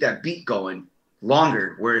can keep that beat going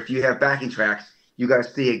longer. Where if you have backing tracks, you got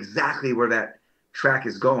to see exactly where that track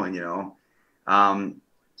is going.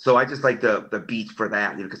 So I just like the beats for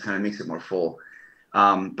that, because it kind of makes it more full.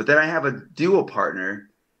 But then I have a duo partner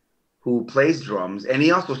who plays drums, and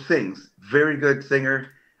he also sings. Very good singer.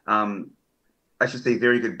 I should say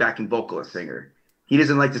very good backing vocalist singer. He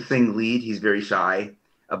doesn't like to sing lead. He's very shy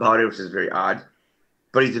about it, which is very odd.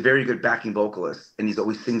 But he's a very good backing vocalist, and he's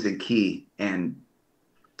always sings in key, and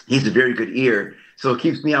he's a very good ear. So it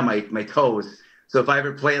keeps me on my toes. So if I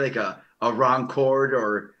ever play like a wrong chord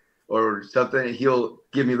or something, he'll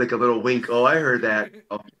give me like a little wink. Oh, I heard that.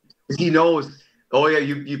 He knows. Oh yeah,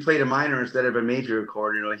 you played a minor instead of a major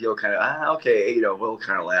chord. He'll kind of okay. We'll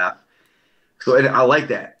kind of laugh. So and I like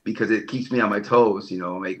that because it keeps me on my toes.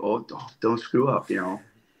 Like don't screw up.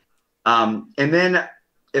 And then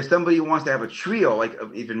if somebody wants to have a trio, like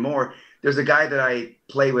even more, there's a guy that I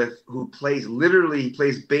play with who plays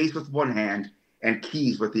bass with one hand and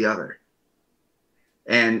keys with the other.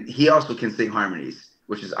 And he also can sing harmonies,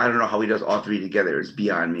 which is, I don't know how he does all three together. It's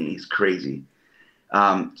beyond me. It's crazy.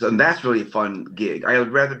 So that's really a fun gig. I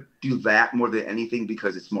would rather do that more than anything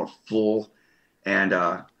because it's more full and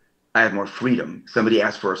I have more freedom. Somebody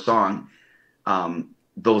asks for a song.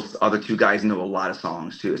 Those other two guys know a lot of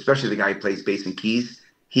songs too, especially the guy who plays bass and keys.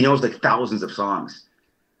 He knows like thousands of songs.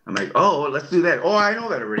 I'm like, oh, let's do that. Oh, I know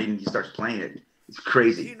that already. And he starts playing it. It's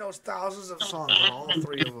crazy. He knows thousands of songs, all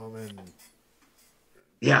three of them. And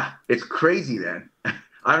yeah, it's crazy, man.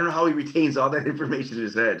 I don't know how he retains all that information in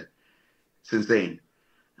his head. It's insane.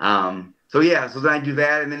 So then I do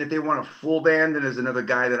that. And then if they want a full band, then there's another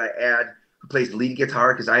guy that I add who plays lead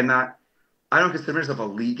guitar because I don't consider myself a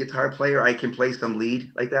lead guitar player. I can play some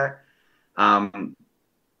lead like that.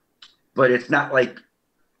 But it's not like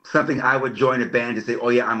something I would join a band to say, oh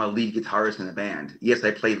yeah, I'm a lead guitarist in a band. Yes, I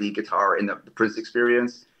play lead guitar in the Prince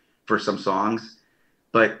experience for some songs,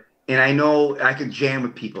 and I know I could jam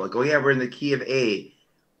with people. Like, oh yeah, we're in the key of A.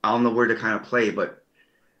 I'll know where to kind of play, but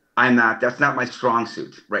that's not my strong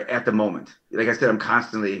suit right at the moment. Like I said, I'm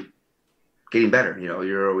constantly getting better.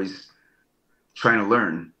 You're always trying to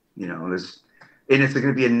learn, and it's going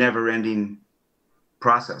to be a never ending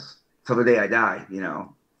process till the day I die,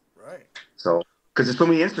 Right. So, because there's so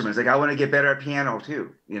many instruments, like I want to get better at piano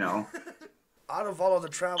too, Out of all of the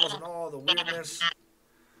travels and all the weirdness,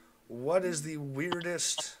 what is the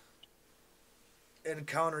weirdest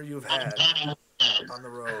encounter you've had on the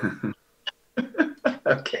road?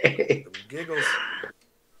 Okay. Giggles.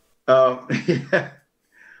 Yeah.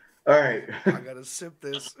 All right. I gotta sip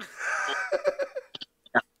this.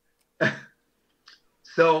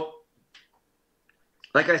 So,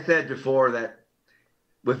 like I said before, that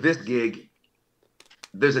with this gig,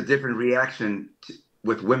 there's a different reaction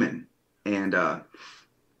with women. And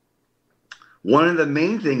one of the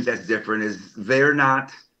main things that's different is they're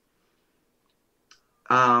not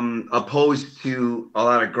opposed to a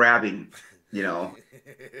lot of grabbing,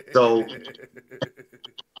 So,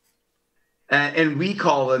 and we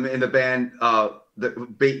call them in the band the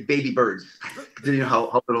baby birds. Do you know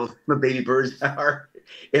how little the baby birds are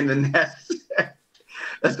in the nest?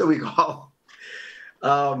 That's what we call.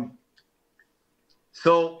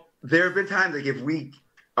 So there have been times like if we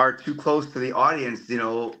are too close to the audience,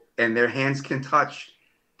 and their hands do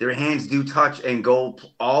touch and go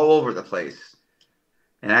all over the place.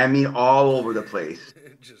 And I mean all over the place.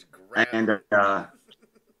 Just grab. And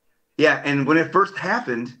yeah, and when it first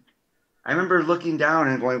happened, I remember looking down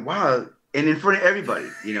and going, wow, and in front of everybody,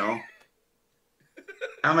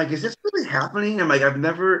 I'm like, is this really happening? I'm like, I've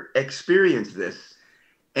never experienced this.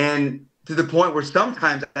 And to the point where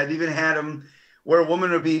sometimes I've even had them where a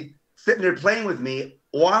woman would be sitting there playing with me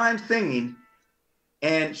while I'm singing,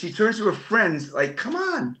 and she turns to her friends like, come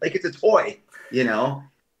on, like it's a toy,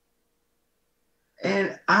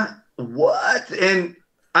 And what? And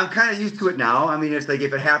I'm kind of used to it now. I mean, it's like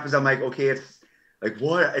if it happens, I'm like, okay, it's like,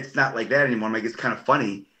 what? It's not like that anymore. I'm like, it's kind of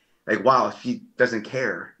funny. Like, wow, she doesn't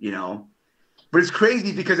care, But it's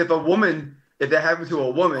crazy because if that happened to a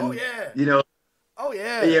woman, oh yeah, oh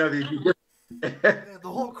yeah, the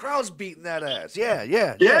whole crowd's beating that ass. Yeah.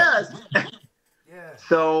 Yes. Yeah.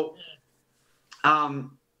 So,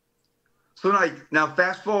 now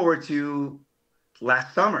fast forward to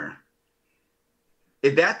last summer.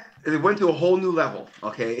 It went to a whole new level.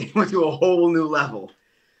 Okay, it went to a whole new level.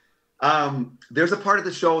 There's a part of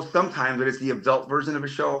the show sometimes that it's the adult version of a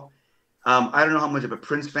show I don't know how much of a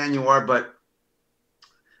Prince fan you are, but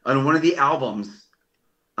on one of the albums,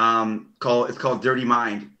 it's called Dirty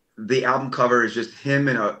Mind. The album cover is just him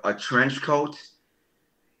in a trench coat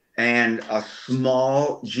and a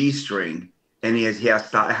small G string, and he has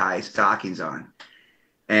thigh-high stockings on,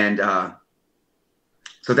 and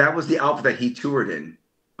so that was the outfit that he toured in.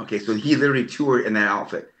 Okay, so he literally toured in that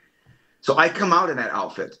outfit. So I come out in that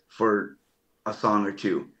outfit for a song or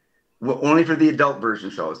two, only for the adult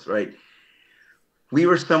version shows, right? We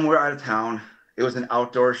were somewhere out of town. It was an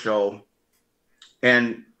outdoor show,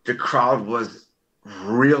 and the crowd was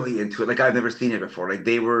really into it. Like I've never seen it before. Like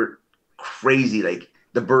they were crazy. Like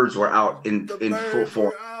the birds were out in full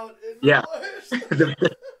form. Yeah, the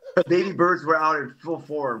baby birds were out in full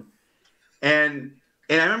form, and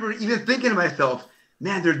I remember even thinking to myself,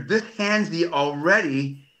 man, they're this handsy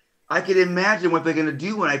already. I can imagine what they're gonna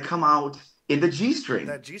do when I come out in the G string.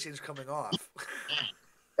 That G string's coming off.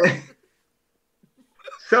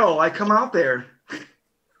 So I come out there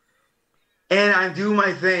and I do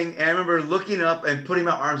my thing. And I remember looking up and putting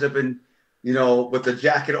my arms up and, with the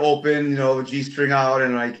jacket open, the G string out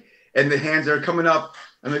and the hands are coming up.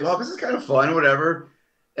 I'm like, oh, this is kind of fun, whatever.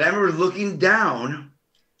 And I remember looking down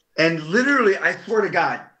and literally, I swear to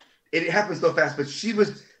God, it happened so fast, but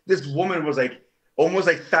this woman was like, almost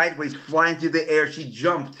like sideways flying through the air. She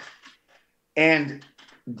jumped and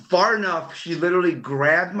far enough, she literally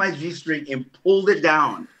grabbed my G-string and pulled it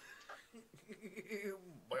down.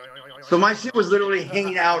 So my shit was literally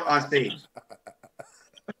hanging out on stage.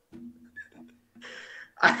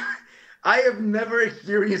 I have never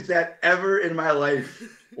experienced that ever in my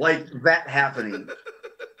life, like that happening.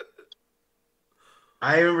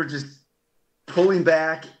 I remember just pulling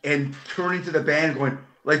back and turning to the band going,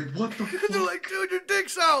 like, what the fuck? They're like, dude, your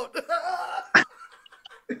dick's out.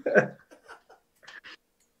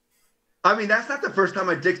 I mean, that's not the first time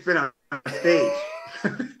my dick's been on stage.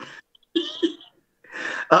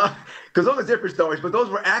 Because those are different stories, but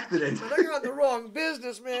those were accidents. But I got the wrong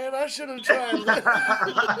business, man. I should have tried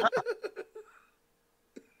that.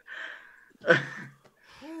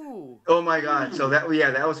 Oh my God. So that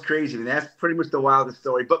was crazy. I mean, that's pretty much the wildest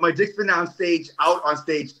story. But my dick's been out on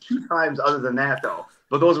stage 2 times other than that, though.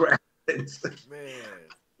 But those were accidents. Man.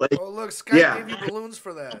 Like, oh, look, Sky gave you balloons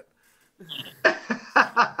for that.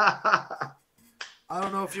 I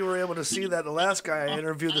don't know if you were able to see that. The last guy I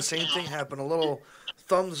interviewed, the same thing happened. A little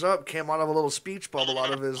thumbs up came out of a little speech bubble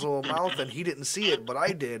out of his little mouth, and he didn't see it, but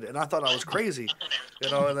I did, and I thought I was crazy,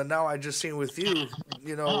 And then now I just seen with you,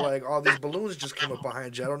 like all these balloons just came up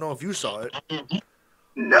behind you. I don't know if you saw it.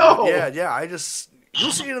 No. Yeah.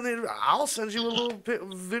 You'll see it in the. I'll send you a little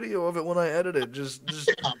video of it when I edit it. Just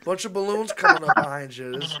a bunch of balloons coming up behind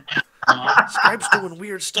you. Skype's doing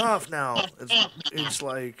weird stuff now. It's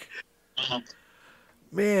like,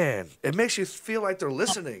 man, it makes you feel like they're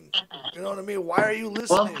listening. You know what I mean? Why are you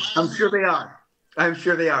listening? Well, I'm sure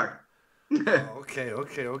they are. Oh,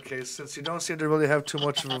 okay. Since you don't seem to really have too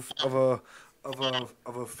much of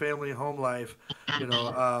a family home life,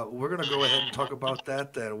 we're gonna go ahead and talk about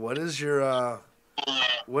that then. What is your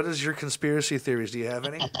conspiracy theories? Do you have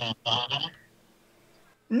any?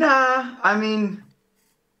 Nah, I mean,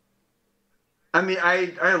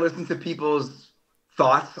 I listen to people's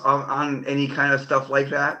thoughts on any kind of stuff like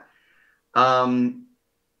that. I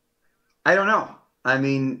don't know. I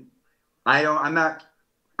mean,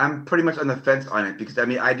 I'm pretty much on the fence on it because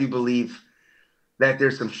I do believe that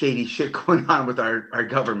there's some shady shit going on with our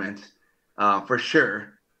government, for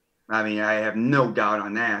sure. I mean, I have no doubt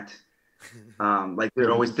on that. Like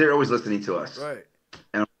they're always listening to us. Right.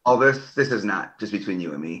 And all this is not just between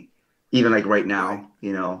you and me. Even like right now,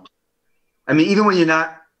 I mean, even when you're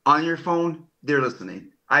not on your phone, they're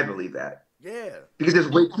listening. I believe that. Yeah. Because there's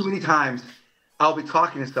way too many times I'll be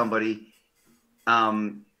talking to somebody,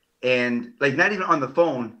 and like not even on the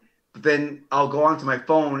phone, but then I'll go onto my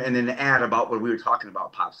phone and then an ad about what we were talking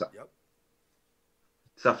about pops up. Yep.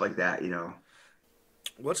 Stuff like that,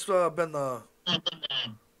 What's been the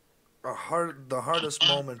hardest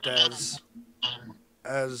moment as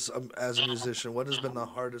a musician? What has been the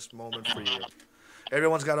hardest moment for you?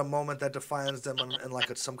 Everyone's got a moment that defines them in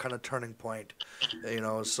like some kind of turning point,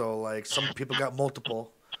 So like some people got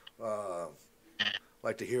multiple.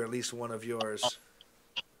 Like to hear at least one of yours.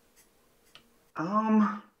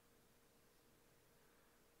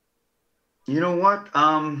 You know what?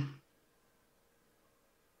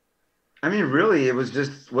 I mean, really, it was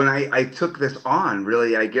just when I took this on,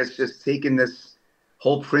 really, I guess just taking this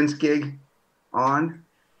whole Prince gig on.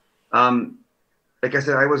 Like I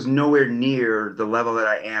said, I was nowhere near the level that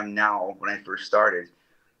I am now when I first started.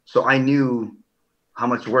 So I knew how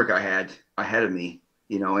much work I had ahead of me,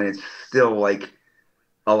 you know, and it's still like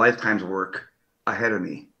a lifetime's work ahead of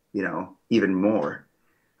me, you know, even more.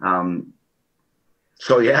 Um,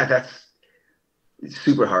 so yeah, that's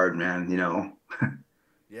super hard, man. You know,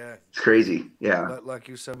 Yeah. it's crazy. Yeah. Like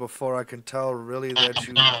you said before, I can tell really that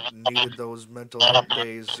you needed those mental health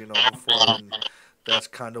days, you know, before, and that's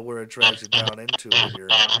kind of where it drags you down into when you're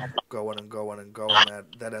going and going and going.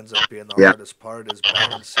 That ends up being the Yeah. hardest part is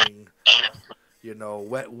balancing, you know,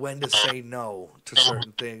 when to say no to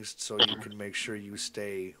certain things so you can make sure you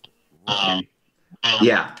stay right.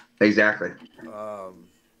 Yeah. Exactly. Um,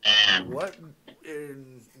 what,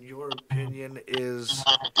 in your opinion, is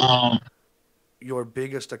your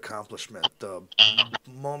biggest accomplishment? The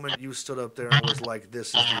moment you stood up there and was like,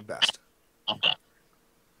 "This is the best."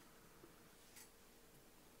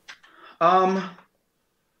 Um,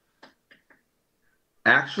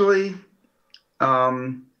 actually,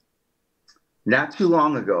 um, not too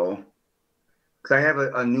long ago, because I have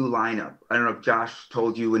a new lineup. I don't know if Josh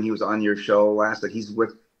told you when he was on your show last, that he's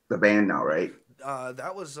with the band now, right?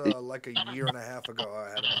 That was like a year and a half ago. I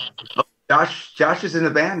had him on. Josh is in the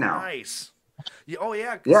band now. Nice. Yeah, oh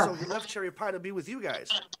yeah. Yeah. So he left Cherry Pie to be with you guys.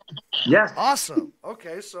 Yes. Awesome.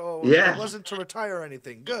 Okay, so Yeah. it wasn't to retire or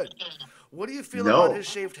anything. Good. What do you feel about No. his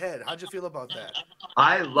shaved head? How'd you feel about that?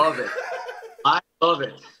 I love it. I love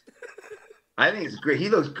it. I think it's great. He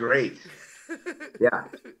looks great. Yeah.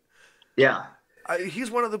 Yeah.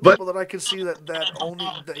 He's one of the But people that I can see that only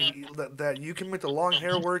that you can make the long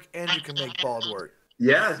hair work and you can make bald work.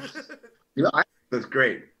 yes. You know, I think that's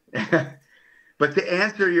great. But to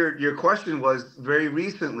answer your question was very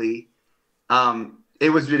recently, it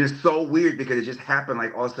was just so weird because it just happened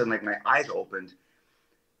like all of a sudden, like my eyes opened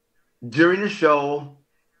during the show,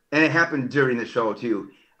 and it happened during the show too.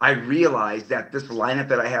 I realized that this lineup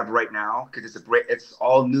that I have right now, because it's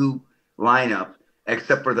all new lineup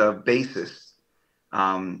except for the bassist,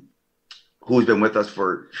 um, who's been with us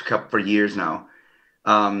for years now.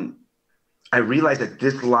 Um, I realized that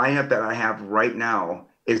this lineup that I have right now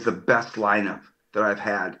is the best lineup that I've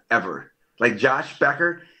had ever. Like Josh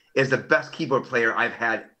Becker is the best keyboard player I've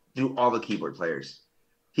had through all the keyboard players.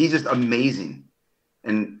 He's just amazing,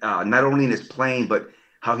 and not only in his playing, but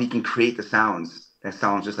how he can create the sounds that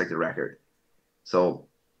sounds just like the record. So,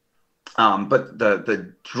 but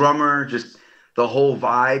the drummer, just the whole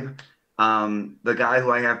vibe. The guy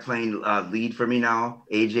who I have playing lead for me now,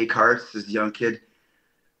 AJ Karts, this young kid,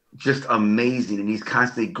 just amazing, and he's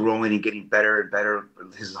constantly growing and getting better and better.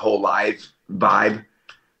 His whole live vibe.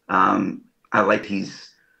 I like he's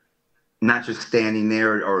not just standing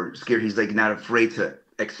there or scared. He's like not afraid to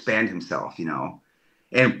expand himself, you know.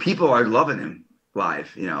 And people are loving him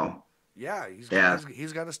live, you know. Yeah, Yeah,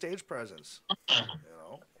 he's got a stage presence. You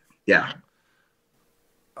know. yeah.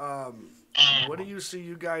 What do you see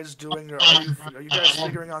you guys doing? Are you guys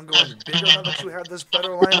figuring on going bigger now that you have this better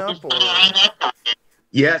lineup, or?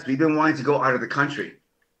 Yes, we've been wanting to go out of the country.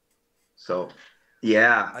 So,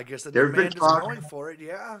 yeah, I guess the there have been demand is talk. going for it.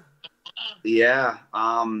 Yeah. Yeah,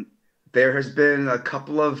 there has been a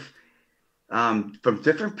couple of from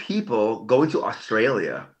different people going to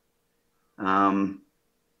Australia.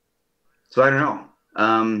 So I don't know.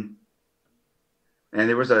 And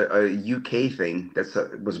there was a UK thing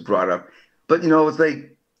that was brought up, but you know, it's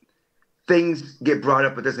like things get brought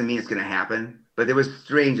up, but doesn't mean it's going to happen. But it was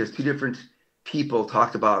strange as two different people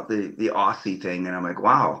talked about the Aussie thing, and I'm like,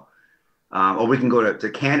 wow. Or we can go to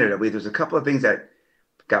Canada. There's a couple of things that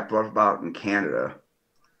got brought about in Canada.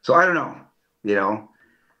 So I don't know, you know.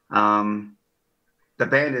 The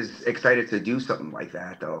band is excited to do something like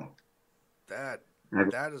that, though. That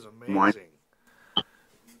is amazing.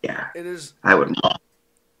 Yeah, it is. I wouldn't.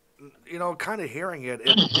 You know, kind of hearing it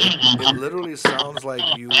literally sounds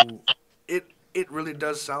like you. It really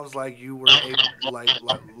does sounds like you were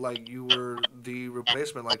like you were the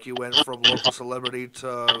replacement. Like you went from local celebrity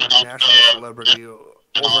to national celebrity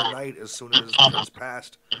overnight as soon as Prince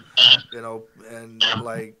passed. You know, and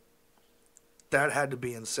like that had to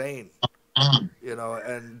be insane. You know,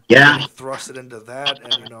 and Yeah, getting thrusted into that,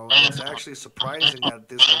 and you know, it's actually surprising that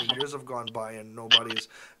this many years have gone by and nobody's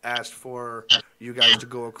asked for you guys to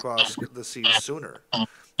go across the seas sooner.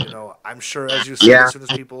 You know, I'm sure, as you said, yeah, as soon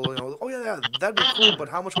as people, you know, oh yeah, that'd be cool, but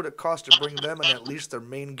how much would it cost to bring them and at least their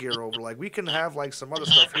main gear over? Like, we can have like some other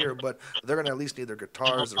stuff here, but they're gonna at least need their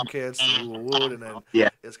guitars, their kits, their wood, and then yeah.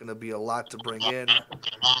 it's gonna be a lot to bring in.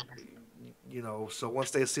 You know, so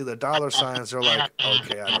once they see the dollar signs, they're like,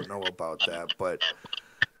 okay, I don't know about that, but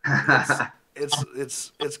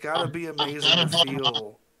it's got to be amazing to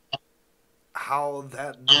feel how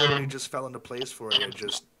that literally just fell into place for you,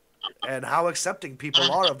 just and how accepting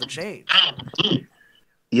people are of the change.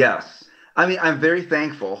 Yes. I mean, I'm very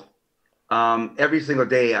thankful. Every single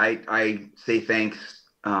day I say thanks.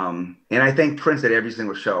 And I thank Prince at every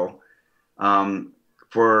single show,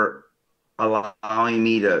 for allowing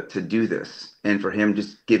me to do this, and for him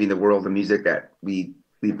just giving the world the music that we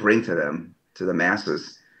bring to them, to the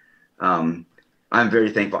masses. Um, I'm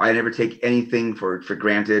very thankful. I never take anything for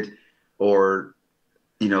granted, or,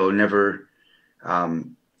 never,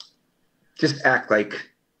 um, just act like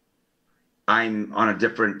I'm on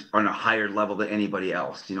a higher level than anybody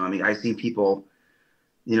else. I mean, I've seen people,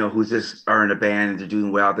 who just are in a band and they're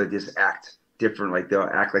doing well, they just act different. Like they'll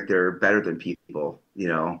act like they're better than people.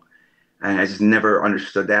 And I just never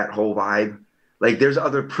understood that whole vibe. Like there's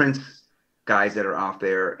other Prince guys that are out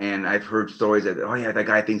there, and I've heard stories that, oh yeah, that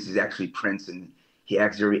guy thinks he's actually Prince and he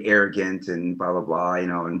acts very arrogant and blah, blah, blah,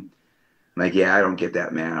 and I'm like, yeah, I don't get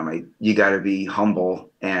that, man. I'm like, you got to be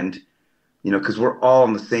humble, and, because we're all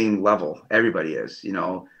on the same level. Everybody is.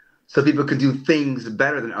 Some people can do things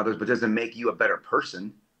better than others, but it doesn't make you a better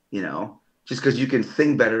person. Just because you can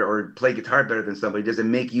sing better or play guitar better than somebody doesn't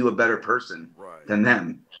make you a better person than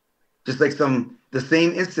them. Just like the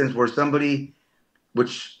same instance where somebody,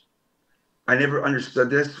 which I never understood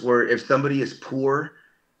this, where if somebody is poor,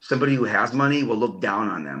 somebody who has money will look down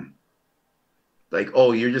on them. Like,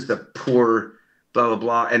 oh, you're just a poor blah, blah,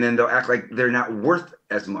 blah. And then they'll act like they're not worth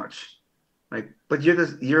as much. Like, but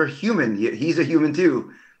you're a human. He's a human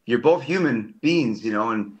too. You're both human beings,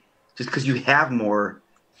 and just because you have more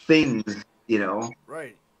things,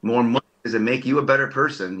 Right. more money doesn't make you a better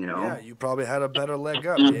person, Yeah, you probably had a better leg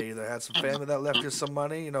up. You either had some family that left you some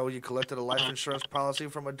money. You collected a life insurance policy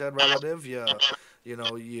from a dead relative. You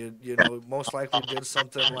most likely did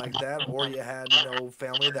something like that, or you had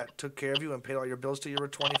family that took care of you and paid all your bills till you were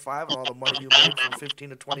 25, and all the money you made from 15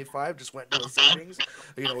 to 25 just went into a savings.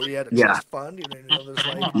 You had a Yeah. trust fund. There's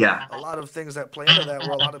like Yeah. a lot of things that play into that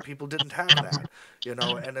where a lot of people didn't have that.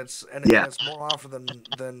 And it's Yeah. it's more often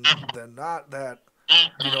than not that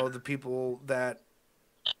the people that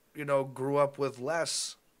grew up with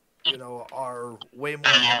less, are way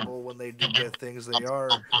more humble when they do get things. They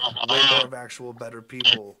are way more of actual better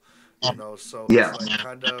people, So Yeah. it's like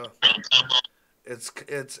kind of, it's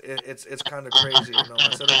kind of crazy,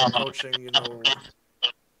 Instead of approaching,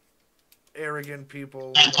 arrogant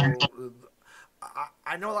people,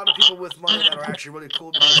 I know a lot of people with money that are actually really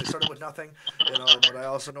cool because they started with nothing, But I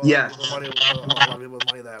also know a lot of Yes. people with money, a lot of people with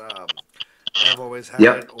money that have always had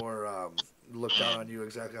Yep. it, or look down on you,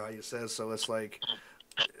 exactly how you said. So it's like,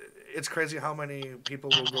 it's crazy how many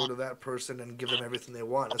people will go to that person and give them everything they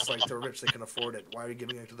want. It's like they're rich, they can afford it. Why are you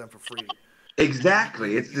giving it to them for free?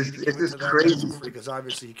 Exactly. You It's need just to it's give it just to that guy for crazy. free because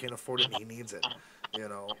obviously he can't afford it and he needs it.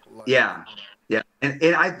 Like, Yeah. Yeah.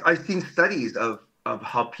 And I've seen studies of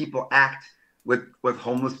how people act with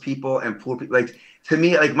homeless people and poor people. Like, to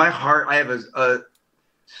me, like, my heart, I have a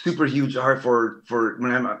super huge heart for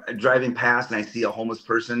when I'm driving past and I see a homeless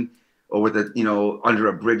person, or with under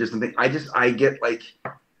a bridge or something. I get like,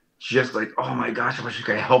 just like, oh my gosh, I wish I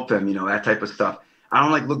could help them, that type of stuff. I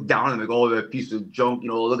don't like look down on them like, oh, that piece of junk,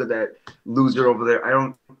 look at that loser over there. I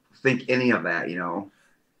don't think any of that,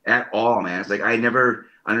 at all, man. It's like, I never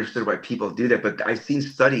understood why people do that, but I've seen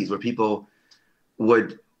studies where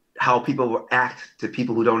how people will act to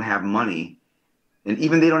people who don't have money, and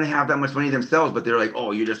even they don't have that much money themselves, but they're like,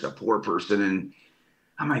 oh, you're just a poor person. And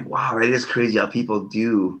I'm like, wow, it is crazy how people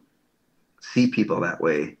do see people that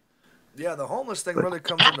way. yeah, the homeless thing But really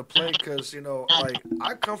comes into play because like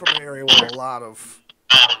I come from an area with a lot of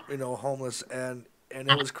homeless, and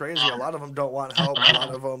it was crazy. A lot of them don't want help. A lot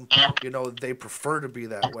of them, they prefer to be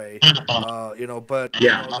that way. But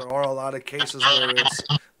yeah, there are a lot of cases where it's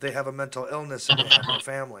they have a mental illness and they have no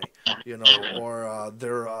family, or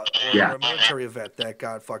they're yeah, a military vet that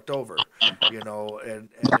got fucked over, and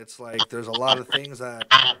it's like there's a lot of things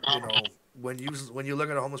that when you look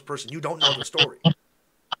at a homeless person, you don't know the story.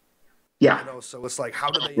 yeah, So it's like,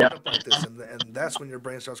 how did they yeah, end up like this? And that's when your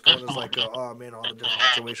brain starts going, it's like, oh man, all the different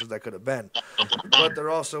situations that could have been. But there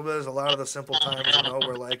also is a lot of the simple times,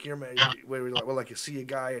 where like where like you see a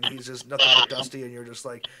guy and he's just nothing but dusty, and you're just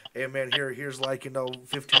like, hey man, here's like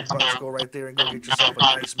 15 bucks, go right there and go get yourself a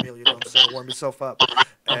nice meal, what I'm saying, warm yourself up.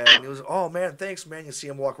 And it was, oh man, thanks man. You see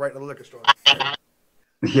him walk right into the liquor store.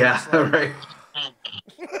 yeah, Like, right,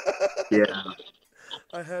 yeah,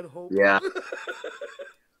 I had hope. yeah.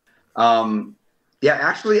 Um, yeah,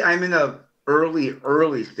 actually, I'm in the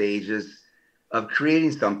early stages of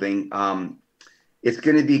creating something. It's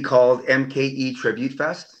going to be called MKE Tribute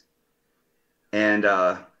Fest, and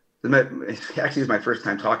it's my first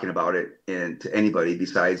time talking about it to anybody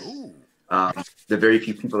besides Ooh. the very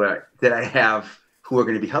few people that I have who are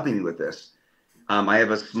going to be helping me with this. I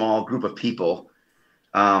have a small group of people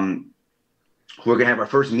who are going to have our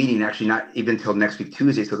first meeting, actually not even until next week,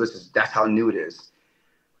 Tuesday. So that's how new it is.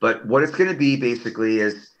 But what it's going to be basically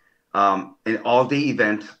is an all-day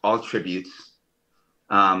event, all tributes,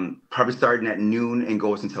 probably starting at noon and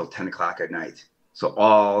goes until 10 o'clock at night. So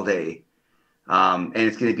all day. And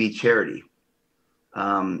it's going to be charity.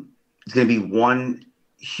 It's going to be one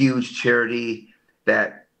huge charity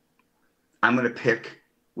that I'm going to pick,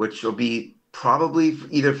 which will be probably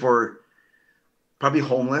either for probably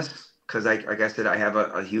homeless, because like I said, I have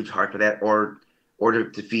a huge heart for that, or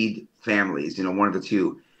to feed families, one of the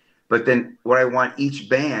two. But then what I want each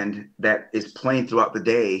band that is playing throughout the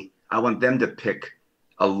day, I want them to pick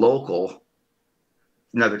a local,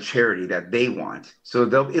 another charity that they want. So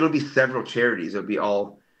it'll be several charities. It'll be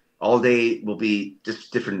all day will be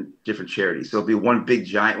just different charities. So it'll be one big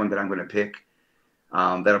giant one that I'm going to pick.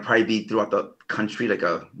 That'll probably be throughout the country, like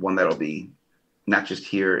one that'll be not just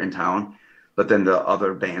here in town, but then the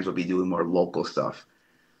other bands will be doing more local stuff.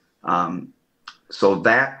 So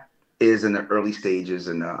that is in the early stages,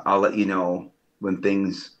 and I'll let you know when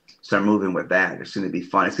things start moving with that. It's going to be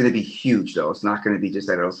fun. It's going to be huge, though. It's not going to be just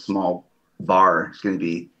at a small bar. It's going to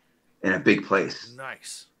be in a big place.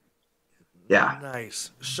 Nice. Yeah. Nice.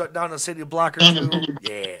 Shut down the city block or two.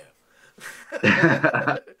 Yeah.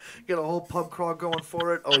 Get a whole pub crawl going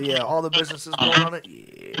for it. Oh yeah, all the businesses going on it.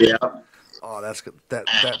 Yeah. Yeah. Oh, that's good.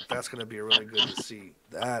 That's gonna be really good to see.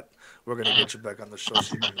 That we're gonna get you back on the show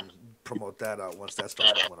so you can promote that out once that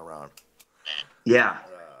starts coming around. Yeah.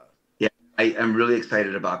 Yeah. I am really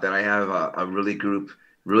excited about that. I have a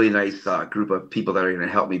really nice group of people that are going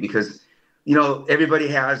to help me, because, everybody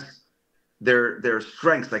has their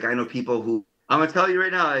strengths. Like I know people who, I'm going to tell you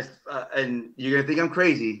right now, and you're going to think I'm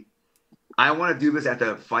crazy. I want to do this at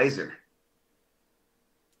the Pfizer.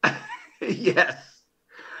 Yes,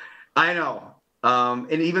 I know.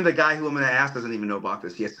 And even the guy who I'm going to ask doesn't even know about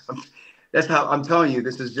this. Yes, that's how I'm telling you.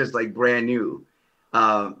 This is just like brand new.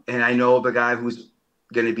 And I know the guy who's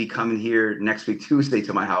going to be coming here next week, Tuesday,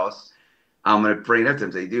 to my house. I'm going to bring it up to him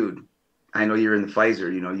and say, dude, I know you're in the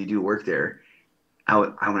Pfizer. You do work there. I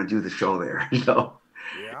want to do the show there.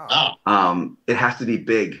 Yeah. It has to be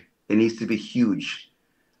big. It needs to be huge.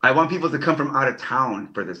 I want people to come from out of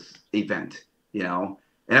town for this event, and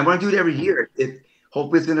I want to do it every year.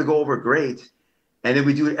 Hopefully it's going to go over great, and then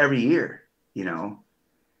we do it every year, and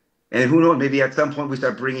who knows, maybe at some point we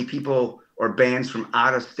start bringing people or bands from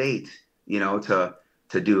out of state, to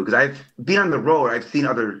do, because I've been on the road. I've seen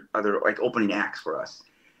other like opening acts for us,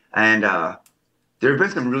 and there have been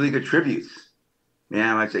some really good tributes.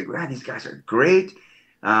 Yeah, I say, wow, these guys are great.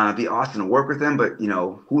 It'd be awesome to work with them, but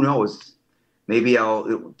who knows? Maybe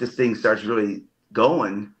this thing starts really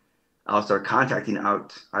going. I'll start contacting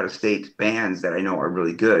out of state bands that I know are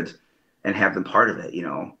really good, and have them part of it.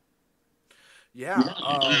 Yeah,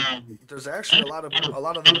 there's actually a lot of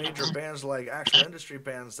the major bands, like actual industry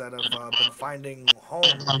bands, that have been finding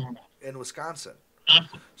home in Wisconsin.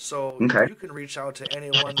 So Okay. you can reach out to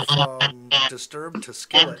anyone from Disturbed to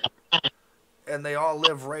Skillet, and they all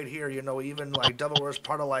live right here. Even like Devil Wears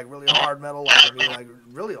part of like really hard metal. Like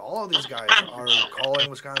really all of these guys are calling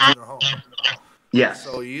Wisconsin their home. Yes.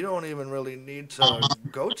 So you don't even really need to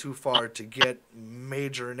go too far to get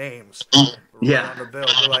major names. Yeah. On the bill,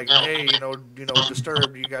 they're like, hey,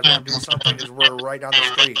 Disturbed, you guys want to do something? Because we're right down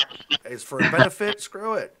the street. It's for a benefit.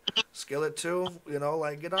 Screw it. Skillet too. Get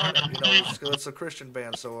on it. Skillet's a Christian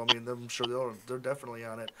band, so I'm sure they're definitely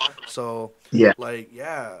on it. So Yeah. I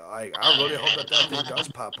really hope that thing does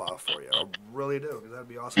pop off for you. I really do, because that'd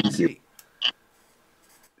be awesome to see.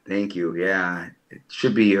 Thank you. Yeah, it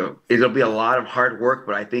should be. It'll be a lot of hard work,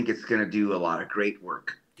 but I think it's going to do a lot of great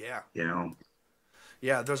work. Yeah.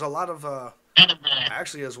 Yeah, there's a lot of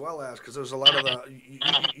actually, as well as, because there's a lot of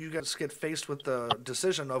you guys get faced with the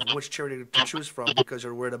decision of which charity to choose from, because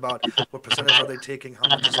you're worried about what percentage are they taking, how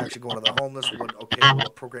much is actually going to the homeless,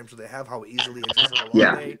 what programs do they have, how easily accessible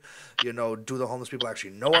are they, do the homeless people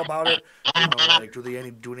actually know about it, do they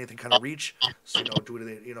do anything kind of reach, so, so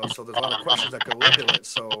there's a lot of questions that go into it.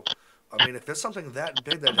 So if it's something that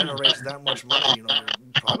big that generates that much money, you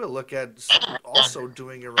probably look at also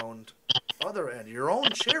doing your own other end, your own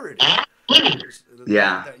charity.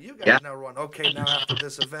 Yeah. That you guys now run. Okay, now after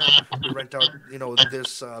this event, we rent out,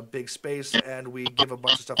 this big space, and we give a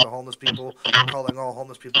bunch of stuff to homeless people, calling all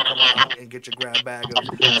homeless people, come on and get your grab bag of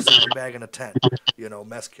sleeping bag in a tent,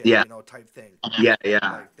 mess kit, type thing. Yeah.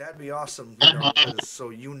 Like, that'd be awesome, so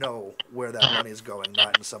where that money is going,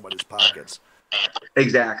 not in somebody's pockets.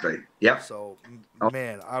 Exactly. Yep. So,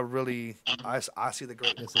 man, I see the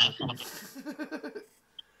greatness in it.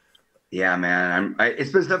 Yeah, man.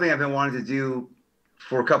 It's been something I've been wanting to do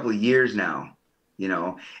for a couple of years now, you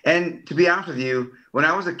know. And to be honest with you, when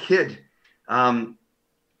I was a kid, not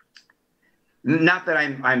that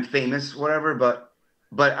I'm famous, whatever, but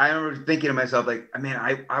I remember thinking to myself, like, man,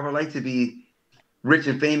 I would like to be rich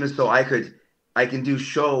and famous so I can do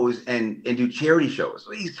shows and do charity shows.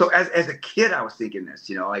 So as a kid, I was thinking this,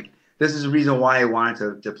 you know, like this is the reason why I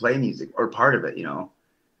wanted to play music, or part of it, you know.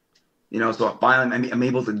 You know, so finally I'm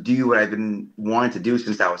able to do what I've been wanting to do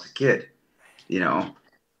since I was a kid, you know.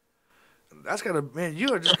 That's gotta, man, you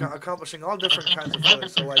are just accomplishing all different kinds of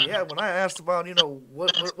feelings. So like, yeah, when I asked about, you know,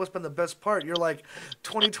 what's been the best part, you're like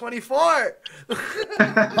 2024.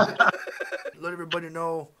 Let everybody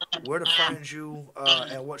know where to find you,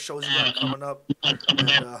 and what shows you got coming up, and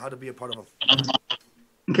how to be a part of them.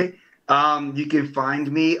 Okay. You can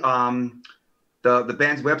find me. The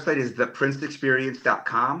band's website is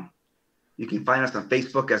theprinceexperience.com. You can find us on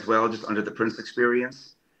Facebook as well, just under The Prince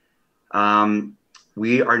Experience. Our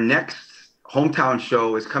next hometown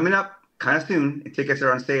show is coming up kind of soon, and tickets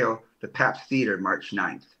are on sale. The Pabst Theater, March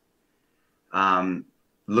 9th.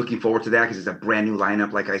 Looking forward to that because it's a brand new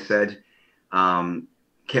lineup, like I said.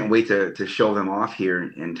 Can't wait to show them off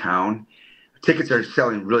here in town. Tickets are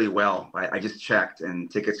selling really well. I just checked, and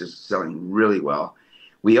tickets are selling really well.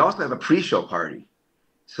 We also have a pre-show party.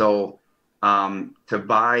 So to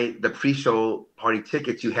buy the pre-show party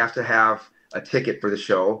tickets, you have to have a ticket for the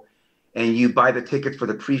show, and you buy the tickets for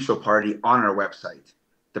the pre-show party on our website,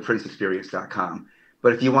 theprinceexperience.com.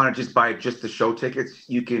 But if you want to just buy just the show tickets,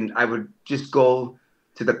 I would just go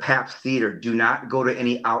to the Pabst Theater. Do not go to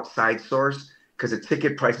any outside source, because the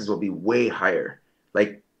ticket prices will be way higher,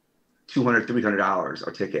 like $200, $300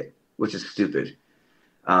 a ticket, which is stupid.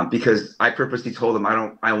 Because I purposely told them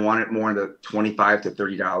I want it more in the $25 to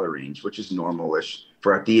 $30 range, which is normal-ish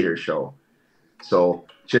for a theater show. So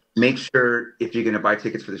just make sure if you're going to buy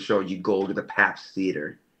tickets for the show, you go to the Pabst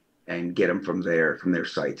Theater and get them from their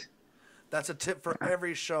site. That's a tip for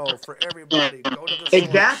every show, for everybody. Go to the source.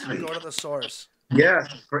 Exactly. Go to the source.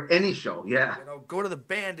 Yes, for any show, yeah. You know, go to the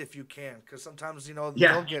band if you can, because sometimes, you know,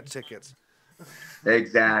 Yeah. they'll get tickets.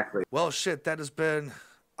 Exactly. Well, shit, that has been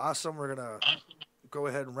awesome. We're going to go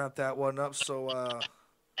ahead and wrap that one up. So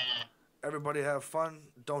everybody have fun.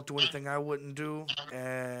 Don't do anything I wouldn't do.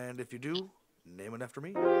 And if you do, name it after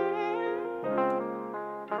me.